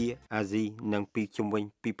ពុជាអាស៊ីនិងពីជុំវិញ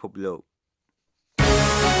ពិភពលោក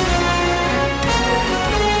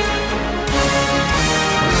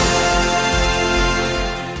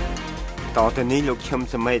តទៅនេះលោកឈឹម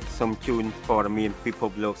សមេតសូមជូនព័ត៌មានពិភ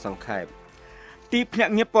ពលោកសង្ខេបទីភ្នា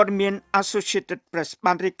ក់ងារព័ត៌មាន Associated Press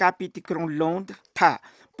បានរាយការណ៍ពីទីក្រុង London ថា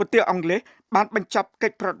ប្រទេសអង់គ្លេសបានបញ្ចប់កិ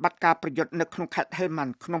ច្ចប្រតិបត្តិការប្រយុទ្ធនៅក្នុងខេត្ត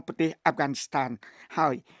Helmand ក្នុងប្រទេសអាហ្វហ្គានីស្ថានហើ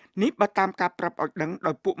យនេះបើតាមការប្រាប់ឲ្យដឹង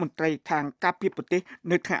ដោយពួកមន្ត្រីខាងការពារប្រទេស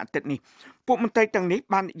នៅថ្ងៃអាទិត្យនេះពួកមន្ត្រីទាំងនេះ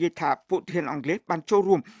បាននិយាយថាពួកទាហានអង់គ្លេសបានចូល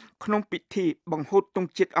រួមក្នុងពិធីបង្ហូតទង់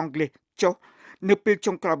ជាតិអង់គ្លេសចុះនៅពេល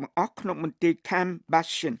ចុងក្រោយបង្អស់ក្នុងមន្ទីរ Camp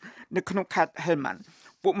Bastion នៅក្នុងខេត្ត Helmand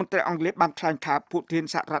ពួកមន្ត្រីអង់គ្លេសបានថ្លែងថាពួកទាហាន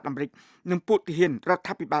សហរដ្ឋអាមេរិកនិងពួកទាហានរដ្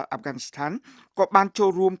ឋាភិបាលអាហ្វហ្គានីស្ថានក៏បានចូល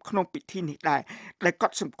រួមក្នុងពិធីនេះដែរដែលក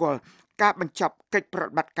ត់សម្គាល់ការបញ្ចប់កិច្ចប្រ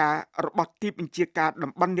តិបត្តិការរបស់ទីបញ្ជាការ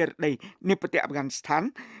តំបន់និរតីនៃប្រទេសអាហ្វហ្គានីស្ថាន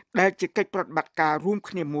ដែលជាកិច្ចប្រតិបត្តិការរួម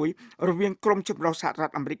គ្នាមួយរវាងក្រុមចម្រុះសហរ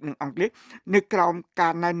ដ្ឋអាមេរិកនិងអង់គ្លេសនៅក្រោមកា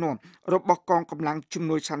រណែនាំរបស់កងកម្លាំងជំ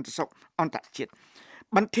នួយសន្តិសុខអន្តរជាតិ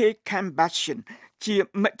បន្ទាយ Khmer ជា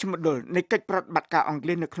មជ្ឈមណ្ឌលនៃកិច្ចប្រតិបត្តិការអង់គ្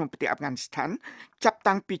លេសនៅក្នុងប្រទេសអាហ្វហ្គានីស្ថានចាប់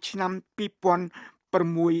តាំងពីឆ្នាំ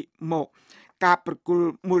2006មកការប្រគល់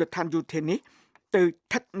មូលដ្ឋានយោធានេះទៅស្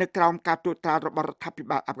ថិតនៅក្រោមការត្រួតត្រារបស់រដ្ឋាភិ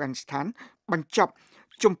បាលអាហ្វហ្គានីស្ថានបញ្ចប់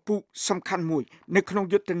ជំពូកសំខាន់មួយនៅក្នុង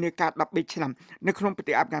យុទ្ធនាការ13ឆ្នាំនៅក្នុងប្រ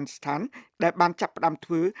ទេសអាហ្វហ្គានីស្ថានដែលបានចាប់ផ្ដើម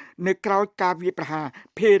ធ្វើនៅក្រោយការវាយប្រហារ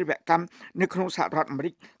ភេរវកម្មនៅក្នុងសហរដ្ឋអាមេ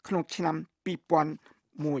រិកក្នុងឆ្នាំ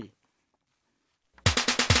2001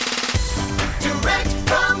 Direct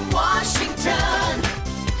from Washington,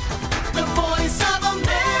 the voice of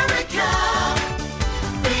America,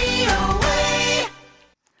 VOA.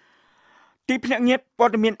 ទីភ្នាក់ងារព័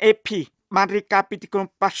ត៌មាន AP បានរាយការណ៍ពីទីក្រុង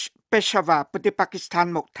Peshawar ប្រទេសប៉ាគីស្ថាន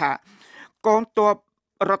មកថាកងទ័ព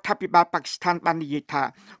រដ្ឋាភិបាលប៉ាគីស្ថានបាននិយាយថា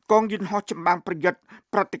កងយន្តហោះចម្បាំងប្រយុទ្ធ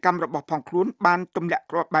ប្រតិកម្មរបស់ផងខ្លួនបានទម្លាក់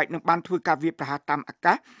គ្រាប់បែកនិងបានធ្វើការវាយប្រហារតាមអា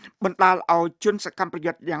កាសបណ្ដាលឲ្យជនសកម្មប្រ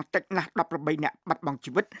យុទ្ធយ៉ាងតិចណាស់13នាក់បាត់បង់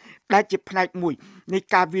ជីវិតដែលជាផ្នែកមួយនៃ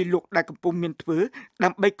ការវាយលុកដែលកំពុងមានធ្វើដើ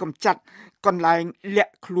ម្បីកម្ចាត់កន្លែងលា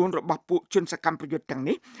ក់ខ្លួនរបស់ពួកជនសកម្មប្រយុទ្ធទាំង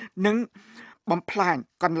នេះនិងបំផ្លាញ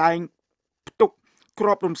កន្លែងផ្ទុកគ្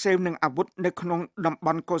រាប់រំសេវនិងអាវុធនៅក្នុងតំប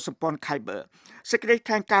ន់កុលសម្ព័ន្ធ Khmer សេចក្តី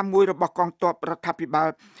ថ្លែងការណ៍មួយរបស់កងទ័ពរដ្ឋាភិបាល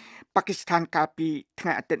ប៉ាគីស្ថានកាលពីថ្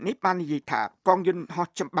ងៃអាទិត្យនេះបាននិយាយថាកងយន្តហោះ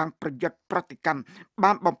ចម្បាំងប្រយុទ្ធប្រតិកម្ម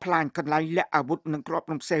បានបំផ្លាញកន្លែងលាក់អាវុធនិងគ្រាប់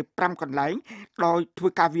រំសេវ5កន្លែងដោយធ្វើ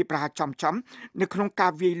ការវាយប្រហារចំនៅក្នុងកា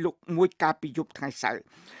រវាយលុកមួយកាលពីយប់ថ្ងៃសៅរ៍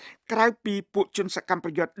ក្រៅពីពួកជនសកម្មប្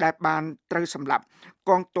រយុទ្ធដែលបានត្រូវសម្លាប់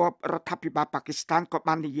កងទ័ពរដ្ឋាភិបាលប៉ាគីស្ថានក៏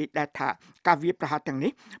បាននិយាយដែរថាការវាយប្រហារទាំង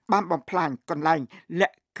នេះបានបំផ្លាញកន្លែងលា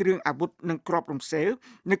ក់គ្រឿងអាវុធនិងគ្រាប់រំសេវ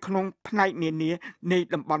នៅក្នុងផ្នែកនានានៃ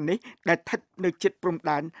តំបន់នេះដែលស្ថិតនៅជិតព្រំ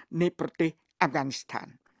ដែននៃប្រទេសអាហ្វហ្គានីស្ថាន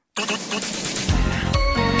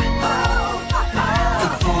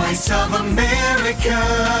The voice of America,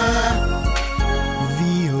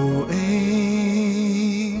 VOA.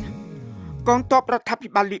 កងទ័ពរដ្ឋាភិ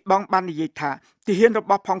បាលលីបង់បាននិយាយថាទាហានរ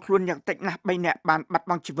បស់ផងខ្លួនយ៉ាងតិចណាស់3នាក់បានបាត់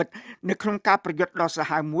បង់ជីវិតនៅក្នុងការប្រយុទ្ធដ៏សា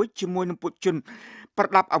ហាវមួយជាមួយនឹងពួកជនប្រ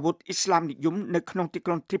ដាប់អាវុធអ៊ីស្លាមនិយមនៅក្នុងទីក្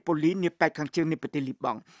រុង Tripoli នាប៉ែកខាងជើងនៃប្រទេសលីប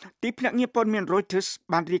ង់ទីភ្នាក់ងារព័ត៌មាន Reuters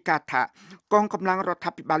បានរាយការណ៍ថាកងកម្លាំងរដ្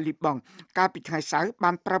ឋាភិបាលលីបង់កាលពីថ្ងៃសៅរ៍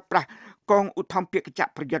បានប្រើប្រាស់កងឧទ្ធម្ភាគចក្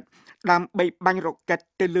រប្រយុទ្ធដើម្បីបាញ់រ៉ុកែត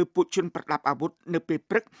ទៅលើពួកជនប្រដាប់អាវុធនៅពេល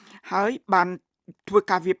ព្រឹកហើយបានធ្វើ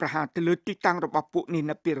ការវាយប្រហារទៅលើទីតាំងរបស់ពួកនេះ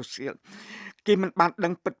នៅពេលរសៀលគេមិនបានដឹ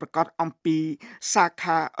ងពិតប្រាកដអំពីសា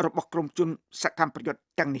ខារបស់ក្រុមជនសកម្មប្រយុទ្ធ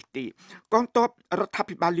ទាំងនេះទេកងទ័ពរដ្ឋា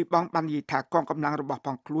ភិបាលលីបង់បាននិយាយថាកងកម្លាំងរបស់ផ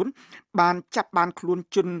ងខ្លួនបានចាប់បានខ្លួន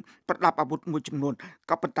ជនប្រដាប់អាវុធមួយចំនួន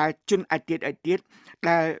ក៏ប៉ុន្តែជនឯទៀត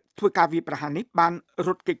ដែលធ្វើការវាយប្រហារនេះបានរ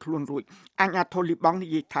ត់គេចខ្លួនរួចអាជ្ញាធរលីបង់និ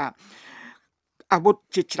យាយថាអាវុធ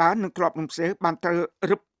ជាច្រើននិងគ្រាប់រំសេវបានត្រូវ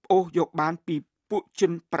រឹបអូសយកបានពីពួកជ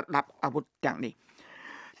នប្រដាប់អាវុធទាំងនេះ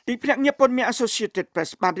ទីភ្នាក់ងារព័ត៌មាន Associated Press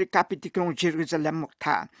បានរាយការណ៍ពីទីក្រុង Jerusalem មក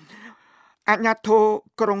ថាអាជ្ញាធរ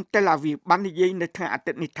ក្រុង Tel Aviv បាននិយាយនៅថ្ងៃអា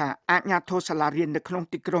ទិត្យនេះថាអាជ្ញាធរសាលារៀននៅក្នុង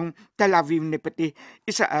ទីក្រុង Tel Aviv នៃប្រទេស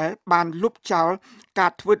អ៊ីស្រាអែលបានលុបចោលកា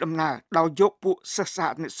រធ្វើដំណើរដោយយកពួកសិស្ស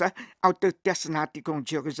និស្សិតឲ្យទៅទស្សនាទីក្រុង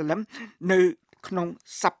Jerusalem នៅក្នុង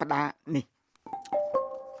សប្តាហ៍នេះ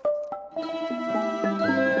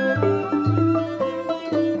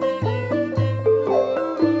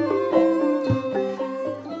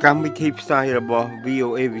កម្មវិធីផ្សាយរបស់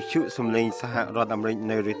VOA វិទ្យុសំឡេងសហរដ្ឋអាមេរិក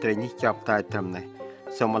នៅរាត្រីនេះចាប់តែត្រឹមនេះ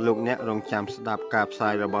សូមអរលោកអ្នករងចាំស្ដាប់ការផ្សា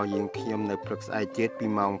យរបស់យើងខ្ញុំនៅព្រឹកស្អែកទៀតពី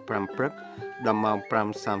ម៉ោង 5 ព្រឹកដល់ម៉ោង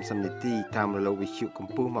 5:30 នាទីតាមរលកវិទ្យុក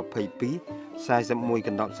ម្ពស់ 22 41 ក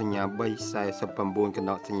ណ្ដកសញ្ញា 3 49 កណ្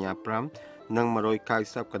ដកសញ្ញា 5 និង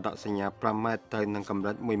 190 កណ្ដកសញ្ញា 5 ម៉ែត្រទៅនឹងកម្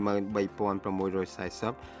រិត 13640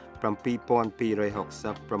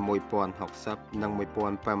 7260 6060 និង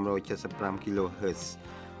 1575 kHz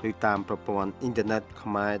ឬតាមប្រព័ន្ធអ៊ីនធឺណិត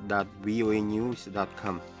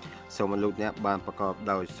khmer.voanews.com សូមអរលោកអ្នកបានប្រកប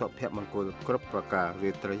ដោយសុភមង្គលគ្រប់ប្រការ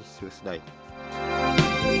រាត្រីសួស្តី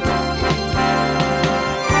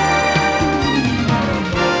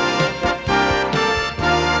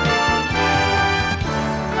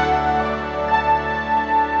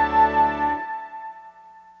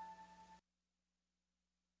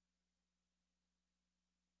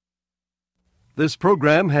This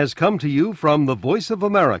program has come to you from the Voice of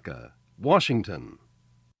America, Washington.